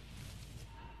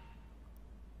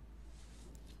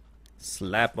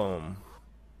 Slap him.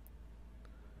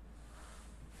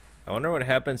 I wonder what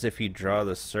happens if you draw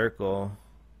the circle.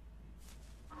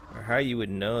 Or how you would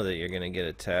know that you're gonna get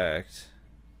attacked.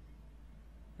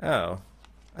 Oh.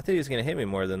 I thought he was gonna hit me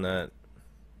more than that.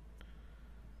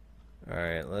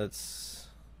 Alright, let's...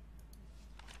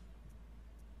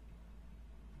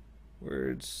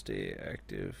 Words stay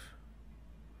active.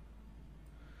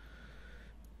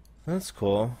 That's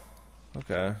cool.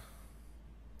 Okay.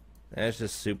 Let's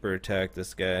just super attack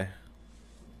this guy.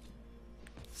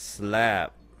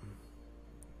 Slap.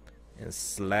 And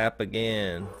slap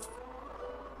again.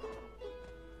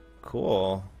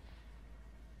 Cool.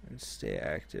 And stay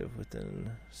active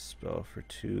within spell for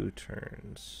 2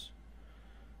 turns.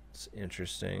 It's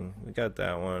interesting. We got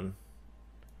that one.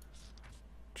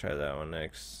 Try that one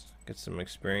next. Get some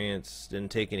experience.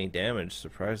 Didn't take any damage,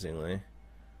 surprisingly.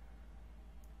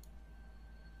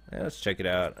 Yeah, let's check it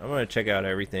out. I'm gonna check out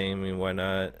everything. I mean, why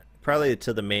not? Probably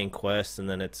to the main quest, and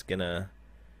then it's gonna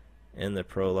end the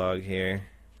prologue here.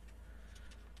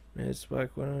 It's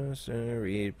black ones and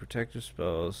read protective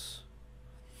spells.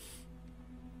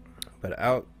 But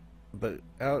out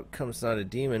comes not a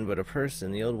demon, but a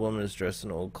person. The old woman is dressed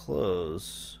in old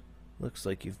clothes. Looks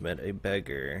like you've met a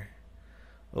beggar.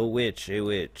 A witch, a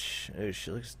witch. Oh,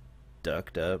 she looks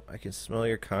ducked up. I can smell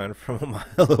your kind from a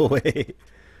mile away.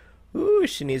 Ooh,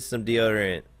 she needs some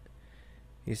deodorant.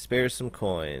 He spares some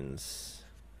coins.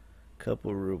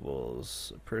 Couple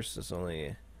rubles. A person's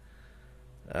only...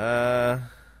 yeah,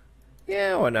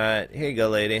 why not? Here you go,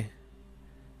 lady.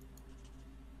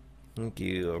 Thank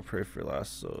you. I'll pray for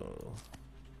lost soul.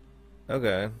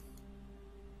 Okay.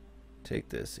 Take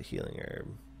this, a healing herb.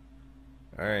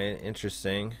 Alright,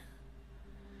 interesting.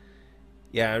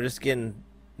 Yeah, I'm just getting...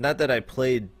 Not that I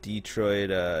played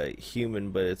Detroit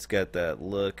Human, but it's got that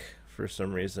look for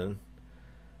some reason.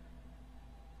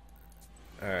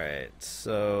 Alright,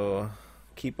 so...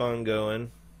 Keep on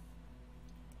going.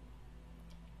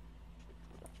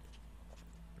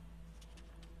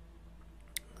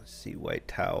 Let's see, white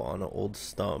towel on an old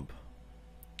stump.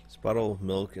 This bottle of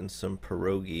milk and some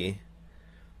pierogi.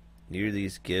 Near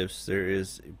these gifts there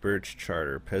is a birch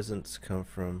charter. Peasants come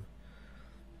from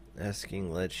asking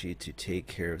Lecce to take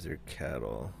care of their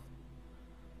cattle.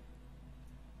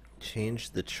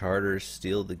 Change the charter,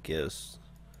 steal the gifts.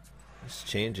 Let's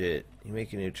change it. You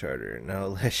make a new charter.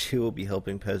 Now Lecce will be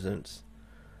helping peasants.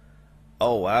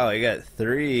 Oh wow, I got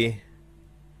 3.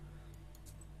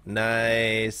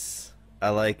 Nice. I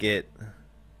like it.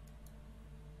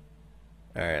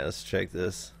 Alright, let's check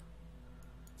this.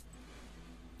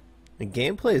 The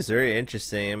gameplay is very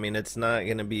interesting. I mean, it's not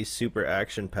going to be super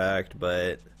action-packed,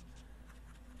 but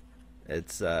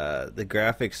it's the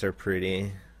graphics are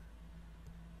pretty.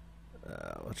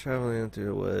 While traveling through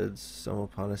the woods, stumble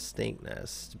upon a snake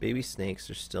nest. Baby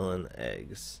snakes are still in the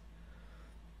eggs.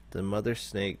 The mother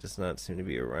snake does not seem to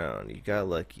be around. You got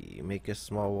lucky. You make a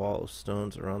small wall of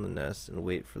stones around the nest and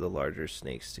wait for the larger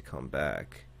snakes to come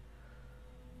back.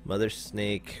 Mother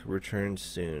snake returns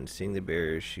soon. Seeing the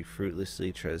barriers, she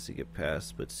fruitlessly tries to get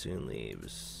past, but soon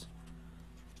leaves.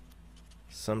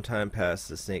 Some time passes,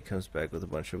 the snake comes back with a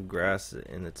bunch of grass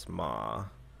in its maw.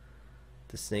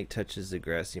 The snake touches the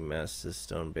grassy mass, the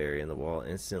stone barrier in the wall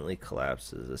instantly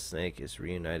collapses. The snake is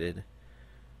reunited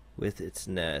with its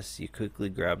nest. You quickly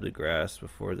grab the grass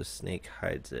before the snake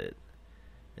hides it.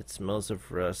 It smells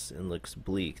of rust and looks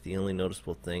bleak. The only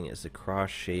noticeable thing is the cross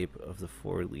shape of the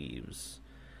 4 leaves.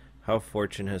 How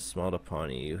fortune has smiled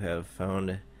upon you. You have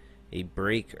found a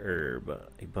break herb,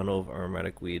 a bundle of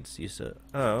aromatic weeds. You said,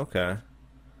 oh, okay.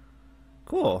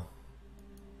 Cool.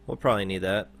 We'll probably need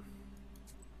that.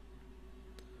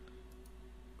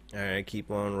 Alright, keep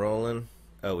on rolling.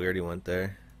 Oh, we already went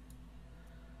there.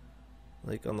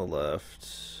 Lake on the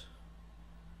left.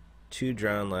 2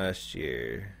 drowned last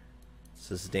year.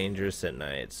 This is dangerous at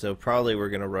night. So probably we're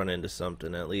going to run into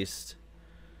something. At least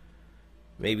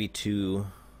maybe 2.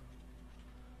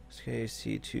 Okay,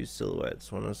 see 2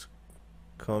 silhouettes. One is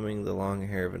combing the long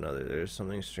hair of another. There's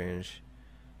something strange.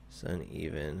 It's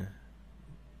uneven.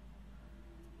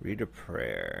 Read a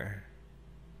prayer.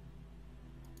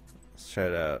 Let's try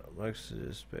it out.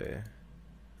 Exodus Bay.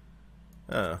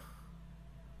 Oh.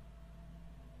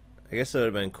 I guess it would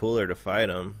have been cooler to fight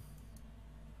him.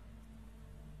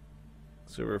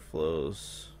 Silver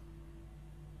flows.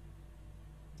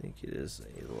 I think it is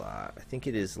a lie. I think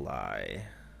it is lie.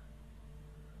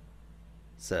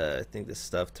 It's I think the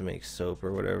stuff to make soap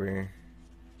or whatever.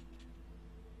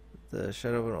 The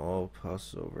shadow of an owl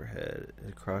passes overhead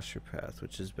across your path,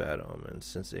 which is bad omen,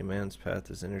 since a man's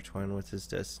path is intertwined with his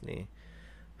destiny.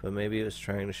 But maybe it was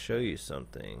trying to show you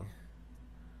something.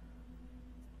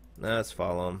 Now let's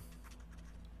follow him.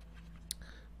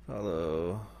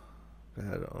 Follow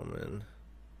bad omen.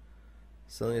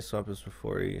 Suddenly a swamp is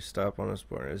before you. Stop on this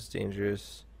border. It's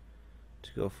dangerous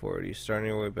to go forward. You start on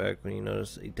your way back when you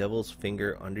notice a devil's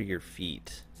finger under your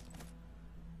feet.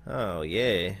 Oh,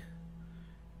 yay.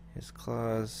 His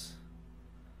claws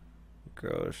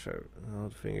grow sharp.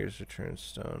 Old fingers return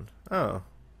stone. Oh,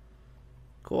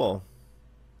 cool.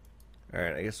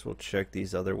 Alright, I guess we'll check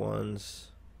these other ones.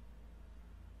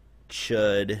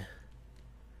 Chud.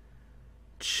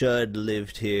 Chud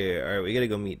lived here. Alright, we gotta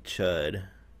go meet Chud.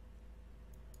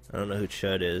 I don't know who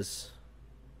Chud is.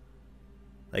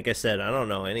 Like I said, I don't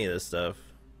know any of this stuff.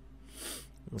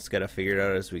 Just gotta figure it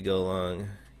out as we go along.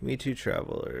 Meet two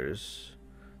travelers.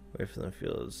 Away from the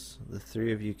fields. The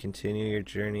three of you continue your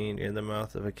journey near the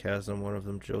mouth of a chasm. One of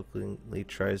them jokingly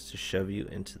tries to shove you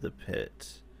into the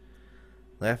pit.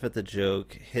 Laugh at the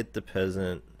joke. Hit the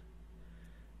peasant.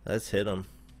 Let's hit him.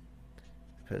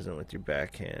 The peasant with your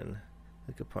backhand.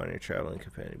 Look upon your traveling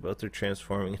companion. Both are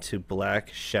transforming into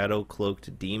black,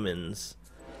 shadow-cloaked demons.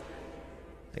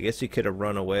 I guess you could have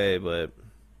run away, but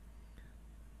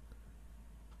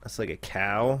that's like a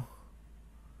cow.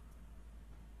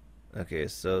 Okay,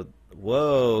 so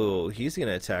whoa, he's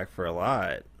gonna attack for a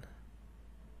lot.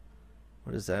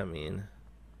 What does that mean?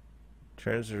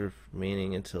 Turns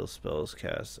remaining until spells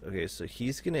cast. Okay, so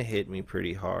he's gonna hit me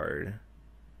pretty hard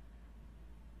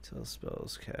until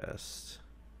spells cast.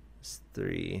 It's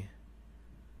 3.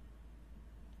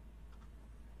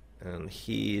 And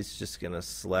he's just gonna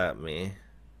slap me.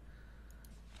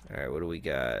 Alright, what do we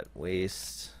got?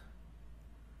 Waste.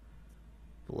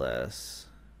 Bless.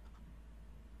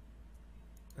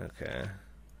 Okay.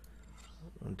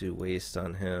 I'll do waste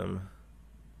on him.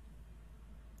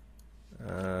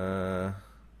 I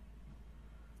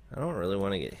don't really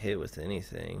want to get hit with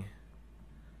anything.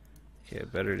 Okay,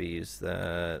 better to use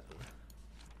that.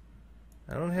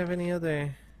 I don't have any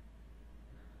other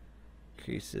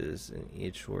increases in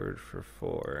each word for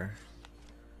 4.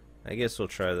 I guess we'll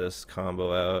try this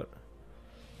combo out.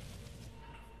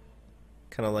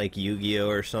 Kind of like Yu-Gi-Oh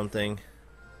or something.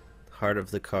 Heart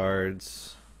of the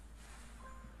cards.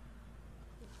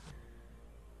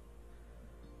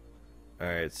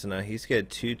 Alright, so now he's got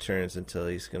 2 turns until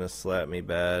he's gonna slap me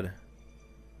bad.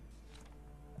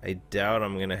 I doubt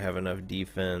I'm gonna have enough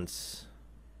defense.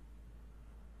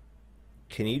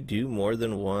 Can you do more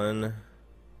than one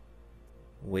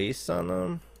waste on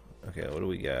them? Okay, what do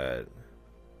we got?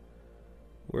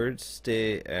 Words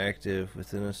stay active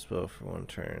within a spell for 1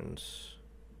 turn.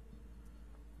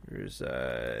 Where's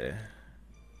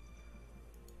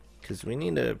because we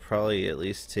need to probably at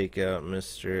least take out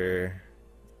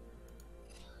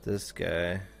this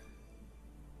guy.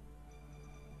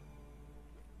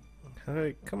 How do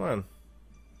I, come on.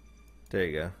 There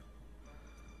you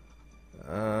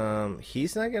go.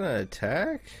 He's not gonna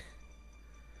attack?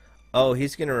 Oh,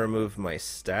 he's gonna remove my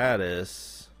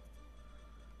status.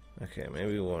 Okay,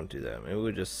 maybe we won't do that. Maybe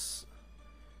we'll just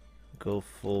go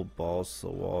full balls to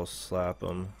the wall, slap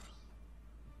him.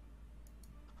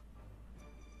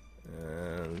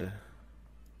 And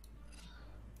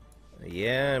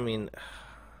yeah, I mean,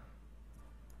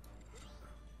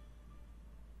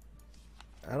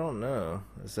 I don't know.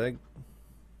 Is that...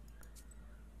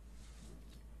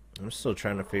 I'm still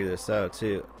trying to figure this out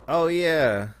too. Oh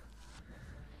yeah.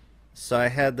 So I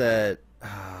had that.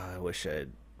 I wish I'd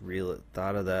really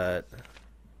thought of that.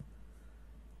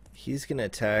 He's gonna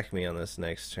attack me on this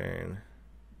next turn.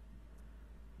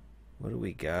 What do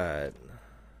we got?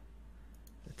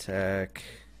 Attack.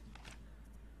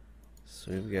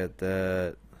 So we've got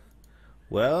that.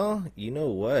 Well, you know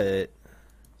what?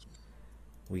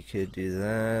 We could do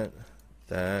that.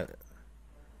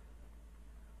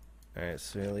 Alright,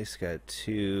 so we at least got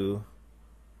 2.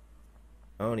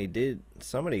 Oh, and he did.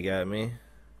 Somebody got me.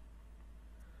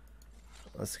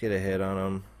 Let's get a hit on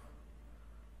him.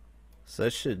 So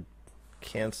that should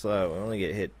cancel out. We only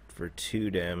get hit for 2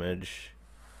 damage.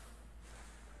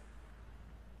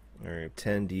 Alright,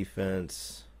 10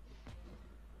 defense.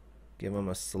 Give him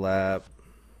a slap.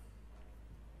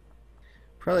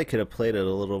 Probably could have played it a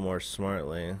little more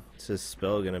smartly. What's his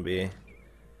spell gonna be?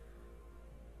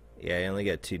 Yeah, I only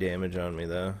got 2 damage on me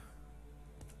though.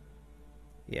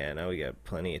 Yeah, now we got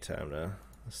plenty of time to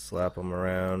slap him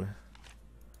around.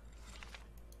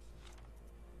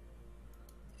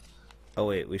 Oh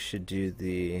wait, we should do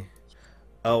the...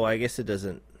 Oh, I guess it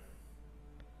doesn't...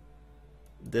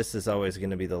 This is always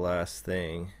going to be the last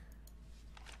thing.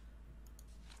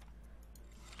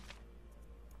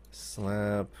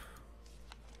 Slap.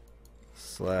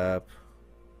 Slap.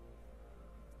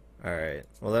 Alright,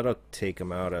 well that'll take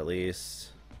him out at least.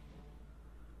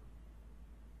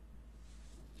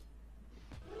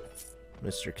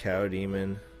 Mr. Cow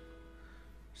Demon.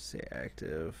 Stay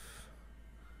active.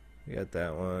 We got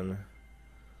that one.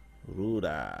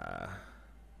 Ruda.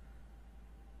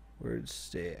 Words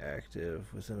stay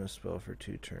active within a spell for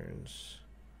 2 turns.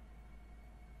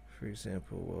 For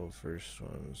example, well, first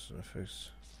ones.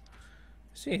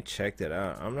 See, check that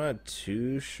out. I'm not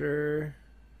too sure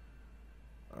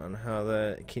on how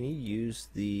that. Can you use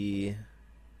the?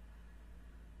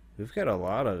 We've got a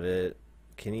lot of it.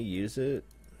 Can you use it?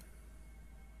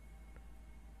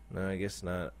 No, I guess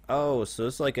not. Oh, so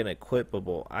it's like an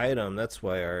equipable item. That's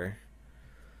why our.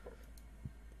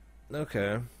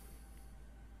 Okay.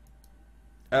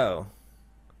 Oh,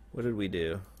 what did we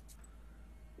do?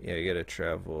 Yeah, you gotta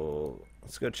travel.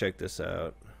 Let's go check this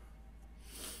out.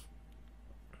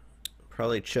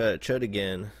 Probably Chud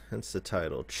again, hence the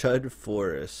title. Chud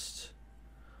Forest.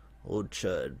 Old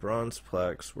Chud. Bronze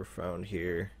plaques were found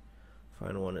here.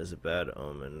 Find one is a bad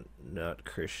omen. Not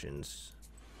Christians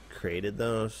created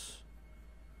those.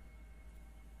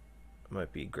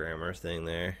 Might be a grammar thing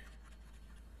there.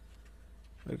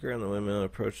 Look around the windmill and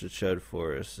approach the Chud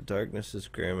Forest. The darkness is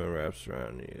grim and wraps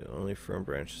around you. Only firm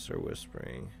branches are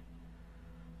whispering.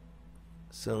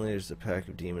 Suddenly there's a pack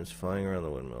of demons flying around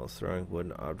the windmill, throwing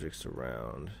wooden objects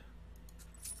around.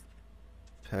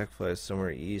 Pack flies somewhere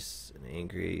east and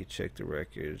angry. You check the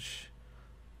wreckage.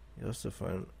 You also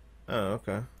find... Oh,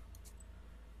 okay.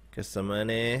 Get some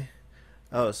money.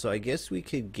 Oh, so I guess we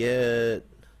could get...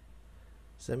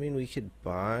 Does that mean we could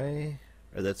buy?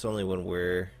 Or that's only when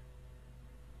we're...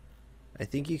 I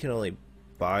think you can only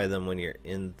buy them when you're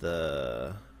in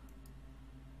the...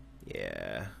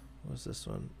 Yeah. What's this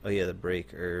one? Oh yeah, the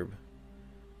break herb.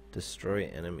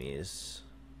 Destroy enemies.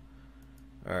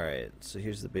 Alright, so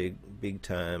here's the big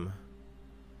time.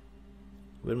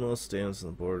 Windmill stands on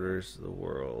the borders of the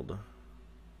world.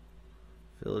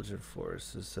 Village and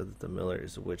forest. It is said that the miller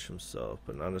is a witch himself,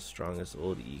 but not as strong as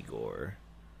old Igor.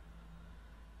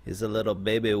 He's a little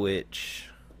baby witch.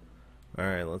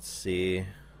 Alright, let's see.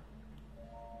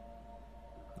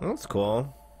 Oh, that's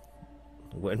cool.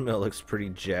 The windmill looks pretty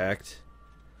jacked.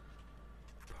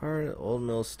 Part of the old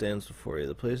mill stands before you.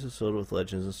 The place is filled with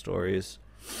legends and stories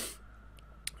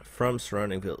from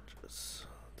surrounding villages.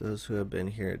 Those who have been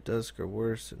here at dusk or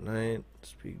worse at night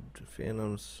speak to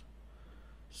phantoms.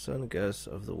 Sun gusts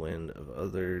of the wind of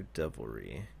other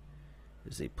devilry.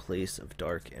 It is a place of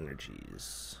dark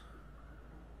energies.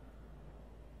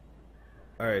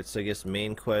 Alright, so I guess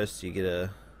main quest, you get a...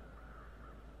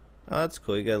 Oh, that's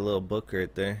cool. You got a little book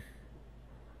right there.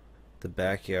 The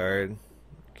backyard.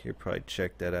 You probably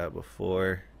checked that out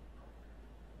before.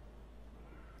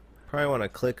 Probably want to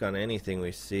click on anything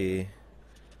we see.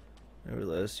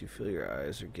 Nevertheless, you feel your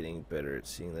eyes are getting better at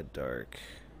seeing the dark.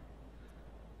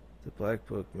 The black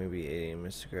book may be aiding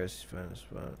Mr. Grass to find a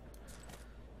spot.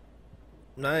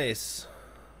 Nice.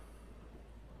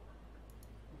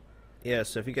 Yeah,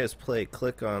 so if you guys play,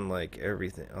 click on like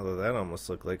everything. Although that almost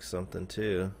looked like something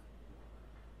too.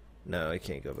 No, I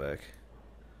can't go back.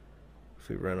 If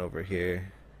we run over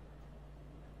here.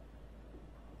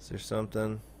 Is there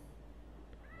something?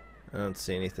 I don't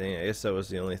see anything. I guess that was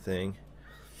the only thing.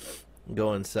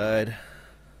 Go inside.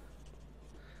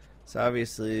 It's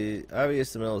obvious the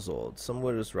mill is old. Some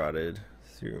wood is rotted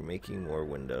through making more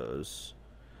windows.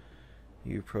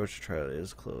 You approach the trial. It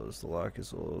is closed. The lock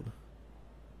is old.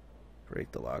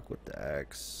 Break the lock with the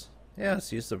axe. Yeah,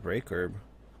 let's use the break herb.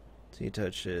 So you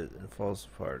touch it and falls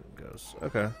apart and goes.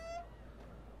 Okay.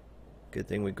 Good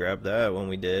thing we grabbed that when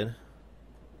we did.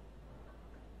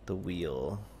 The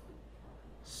wheel.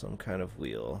 Some kind of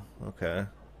wheel. Okay.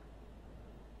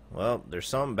 Well, there's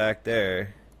something back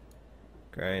there.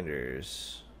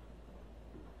 Grinders.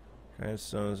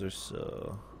 Grindstones are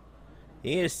so.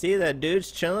 You need to see that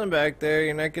dude's chilling back there.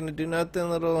 You're not gonna do nothing,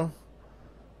 little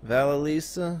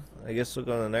Vasilisa? I guess we'll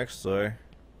go to the next floor.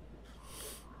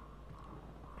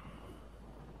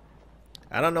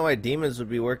 I don't know why demons would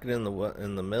be working in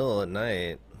the mill at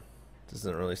night.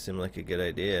 Doesn't really seem like a good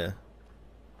idea.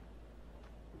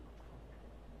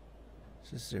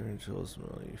 Just different tools.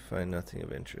 Well, you find nothing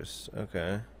of interest.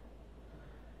 Okay.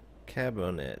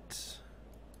 Cabinet.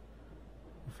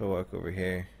 If I walk over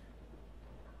here.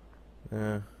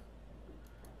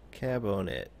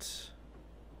 Cabinet.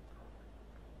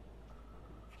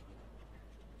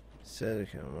 Said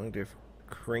among different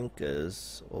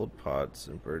crinkas, old pots,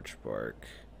 and birch bark.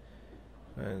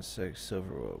 Find 6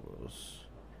 silver wobbles.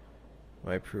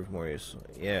 Might prove more useful.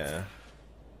 Yeah.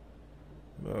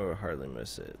 Oh, hardly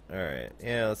miss it. Alright.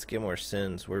 Yeah, let's get more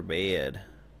sins. We're bad.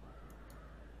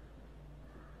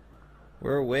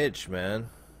 We're a witch, man.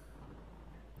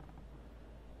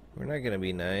 We're not gonna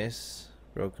be nice.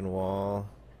 Broken wall.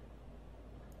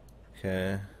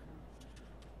 Okay.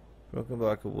 Broken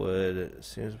block of wood. It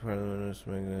seems part of the windows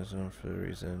mechanism for the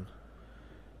reason.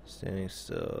 Standing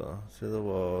still. Through the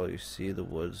wall, you see the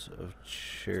woods of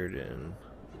Sheridan.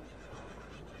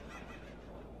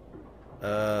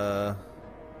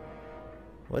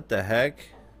 What the heck?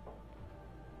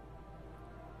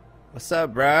 What's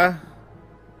up, bruh?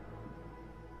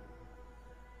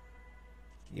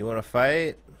 You wanna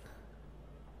fight?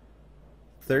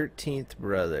 13th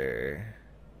brother.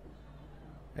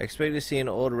 I expect to see an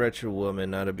old wretched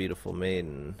woman, not a beautiful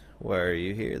maiden. Why are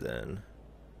you here then?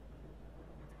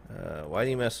 Why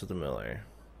do you mess with the miller?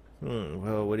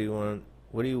 Well, what do you want?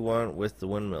 What do you want with the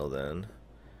windmill then?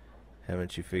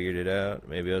 Haven't you figured it out?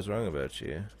 Maybe I was wrong about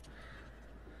you.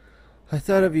 I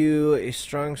thought of you a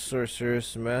strong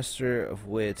sorceress, master of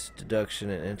wit, deduction,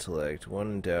 and intellect, one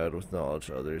endowed with knowledge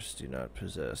others do not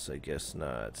possess. I guess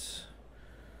not.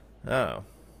 Oh.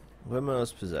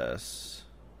 Windmills possess.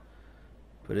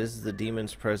 But is the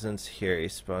demon's presence here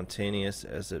as spontaneous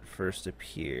as it first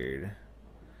appeared?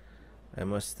 I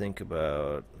must think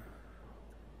about...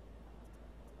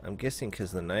 I'm guessing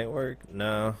because the night work?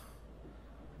 No.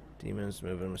 Demons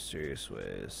move in mysterious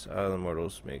ways. Ah, the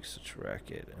mortals make such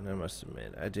racket, and I must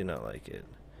admit, I do not like it.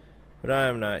 But I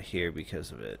am not here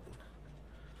because of it.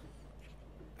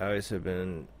 I always have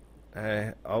been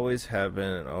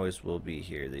and always will be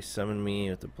here. They summoned me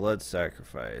with the blood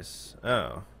sacrifice.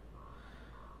 Oh.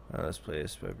 Oh, this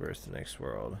place by birth the next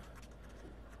world.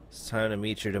 It's time to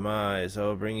meet your demise. I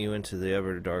will bring you into the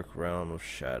ever dark realm of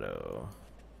shadow.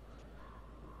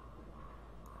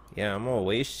 Yeah, I'm gonna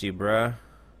waste you, bruh.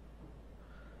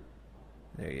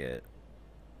 There yet.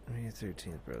 Your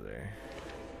 13th brother.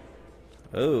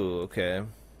 Oh, okay.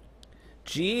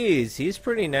 Jeez, he's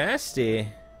pretty nasty.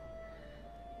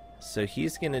 So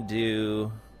he's gonna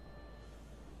do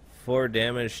 4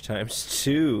 damage times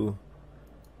 2.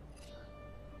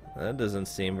 That doesn't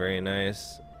seem very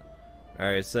nice.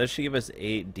 Alright, so that should give us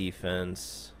 8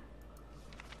 defense.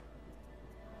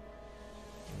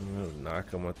 I'm gonna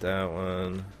knock him with that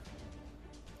one.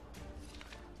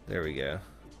 There we go.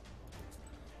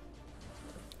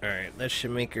 Alright, that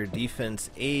should make our defense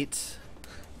 8.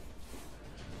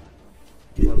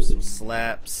 Give him some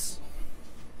slaps.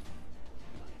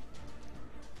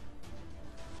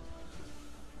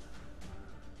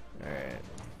 Alright.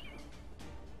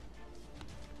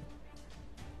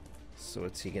 So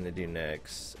what's he gonna do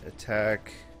next?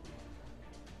 Attack.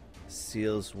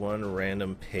 Seals 1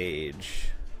 random page.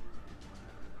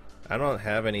 I don't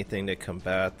have anything to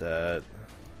combat that.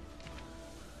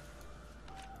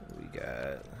 What we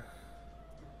got?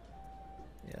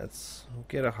 Yeah, we'll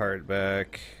get a heart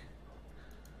back.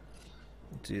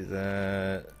 Do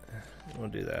that. We'll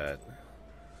do that.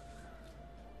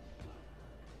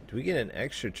 Do we get an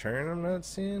extra turn I'm not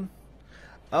seeing?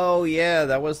 Oh yeah,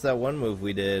 that was that one move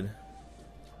we did.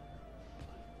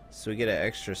 So we get an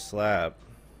extra slap.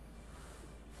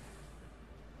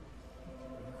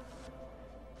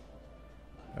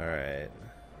 Alright.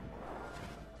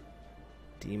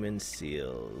 Demon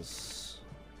Seals.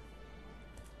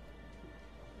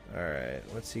 Alright,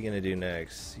 what's he gonna do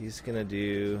next? He's gonna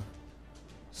do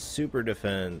super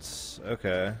defense.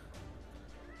 Okay.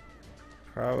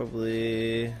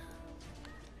 Probably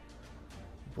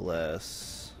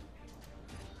bless.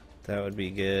 That would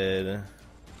be good.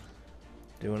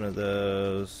 Do one of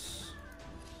those.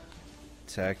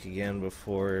 Attack again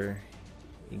before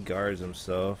he guards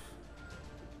himself.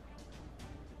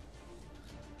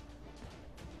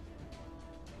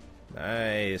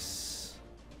 Nice.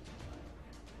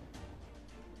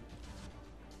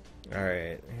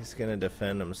 Alright, he's gonna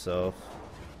defend himself.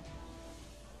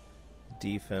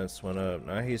 Defense went up.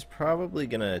 Now he's probably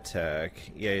gonna attack.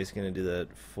 Yeah, he's gonna do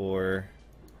that 4.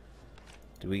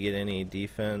 Do we get any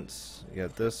defense? We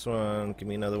got this one. Give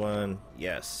me another one.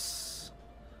 Yes.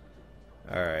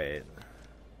 Alright.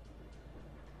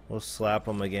 We'll slap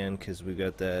him again because we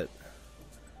got that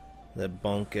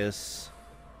bunkus.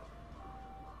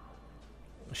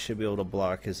 Should be able to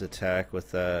block his attack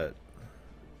with that.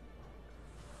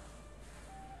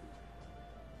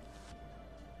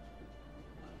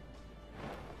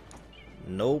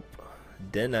 Nope.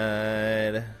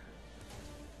 Denied.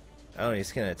 Oh,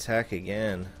 he's gonna attack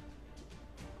again.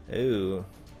 Ooh.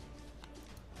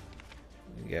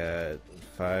 We got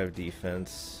 5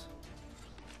 defense.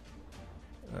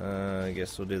 I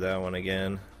guess we'll do that one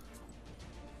again.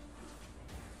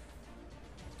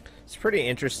 It's pretty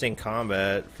interesting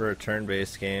combat for a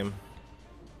turn-based game.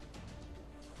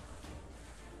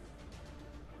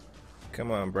 Come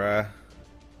on, bruh.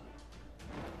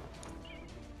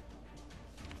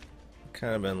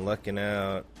 Kind of been lucking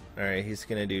out. Alright, he's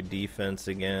gonna do defense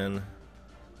again.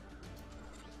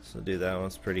 So do that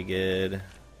one's pretty good.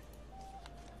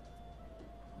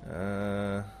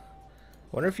 Wonder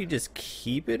if you just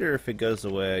keep it or if it goes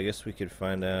away. I guess we could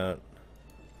find out.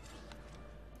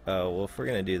 Oh, well, if we're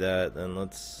gonna do that, then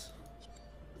let's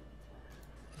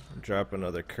drop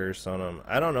another curse on them.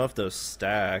 I don't know if those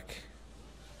stack.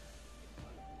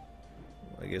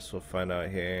 I guess we'll find out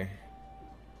here.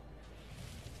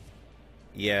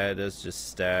 Yeah, it does just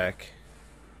stack.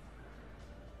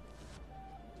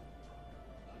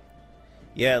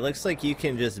 Yeah, it looks like you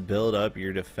can just build up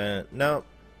your defense. Nope,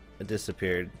 it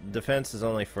disappeared. Defense is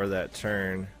only for that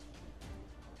turn.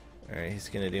 Alright, he's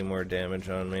gonna do more damage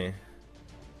on me.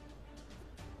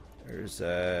 There's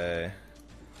alright,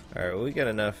 well, we got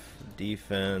enough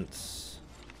defense.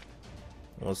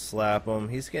 We'll slap him.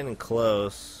 He's getting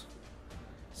close.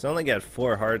 He's only got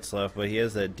 4 hearts left, but he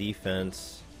has that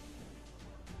defense.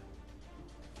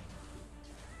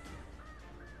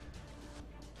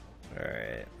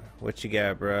 Alright. What you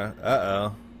got, bruh?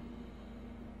 Uh-oh.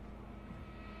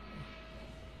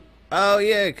 Oh,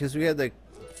 yeah, because we had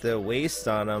the waste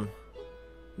on him.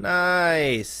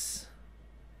 Nice!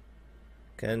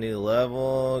 Got a new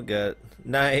level. Got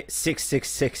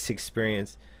 666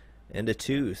 experience. And a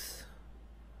tooth.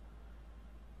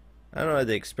 I don't know,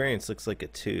 the experience looks like a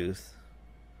tooth.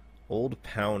 Old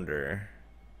Pounder.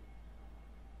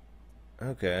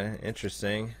 Okay,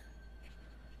 interesting.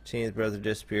 18th brother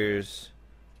disappears.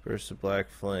 Burst of black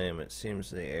flame. It seems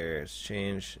the air has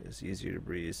changed. It's easier to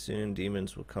breathe. Soon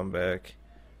demons will come back,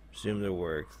 resume their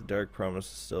work. The dark promise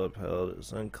is still upheld. It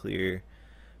was unclear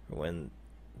when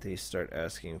they start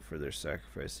asking for their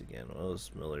sacrifice again. Well,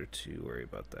 it's Miller to worry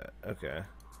about that. Okay.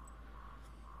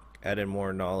 Added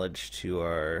more knowledge to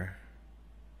our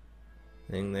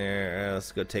thing there. Alright,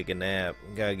 let's go take a nap.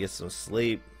 Gotta get some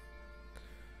sleep.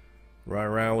 Run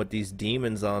around with these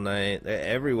demons all night. They're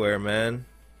everywhere, man.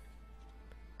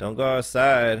 Don't go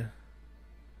outside.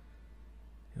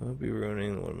 You won't be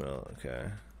ruining the windmill.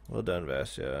 Okay. Well done,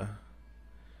 Vasya.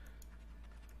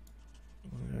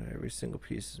 Every single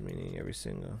piece is meaning every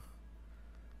single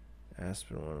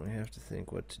Aspen one. We have to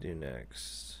think what to do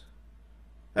next.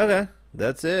 Okay.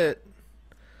 That's it.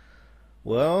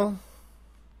 Well,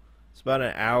 it's about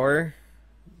an hour.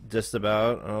 Just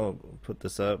about. I'll put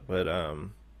this up, but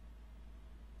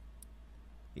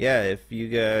yeah, if you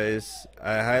guys,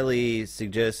 I highly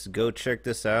suggest go check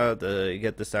this out. You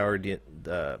get this hour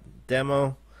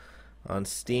demo on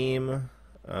Steam.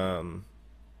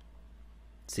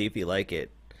 See if you like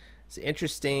it. It's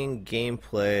interesting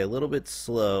gameplay, a little bit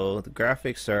slow. The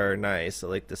graphics are nice. I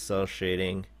like the cell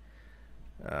shading.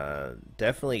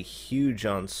 Definitely huge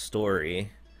on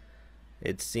story.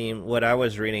 It seemed, what I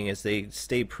was reading is they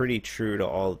stay pretty true to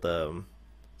all the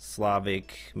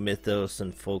Slavic mythos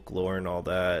and folklore and all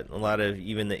that. A lot of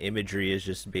even the imagery is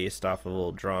just based off of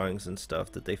old drawings and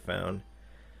stuff that they found.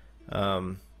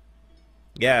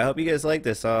 Yeah, I hope you guys like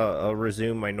this. I'll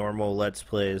resume my normal Let's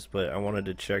Plays, but I wanted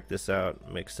to check this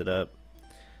out, mix it up.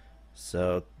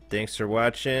 So thanks for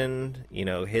watching. You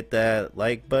know, hit that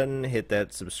like button, hit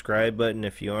that subscribe button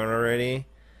if you aren't already.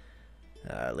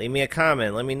 Leave me a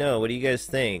comment. Let me know. What do you guys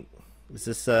think? Is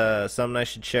this something I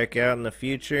should check out in the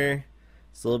future?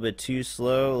 It's a little bit too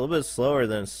slow, a little bit slower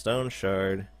than Stone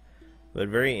Shard, but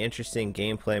very interesting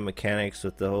gameplay mechanics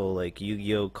with the whole like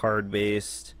Yu-Gi-Oh card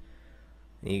based.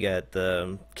 You got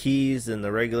the keys and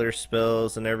the regular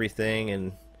spells and everything,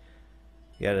 and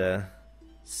you gotta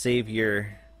save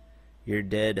your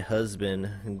dead husband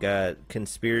who got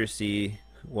conspiracy.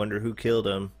 Wonder who killed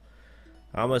him.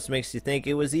 Almost makes you think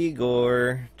it was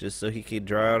Igor, just so he could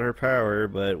draw out her power,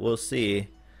 but we'll see.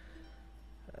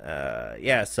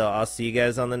 Yeah, so I'll see you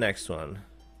guys on the next one.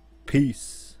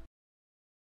 Peace.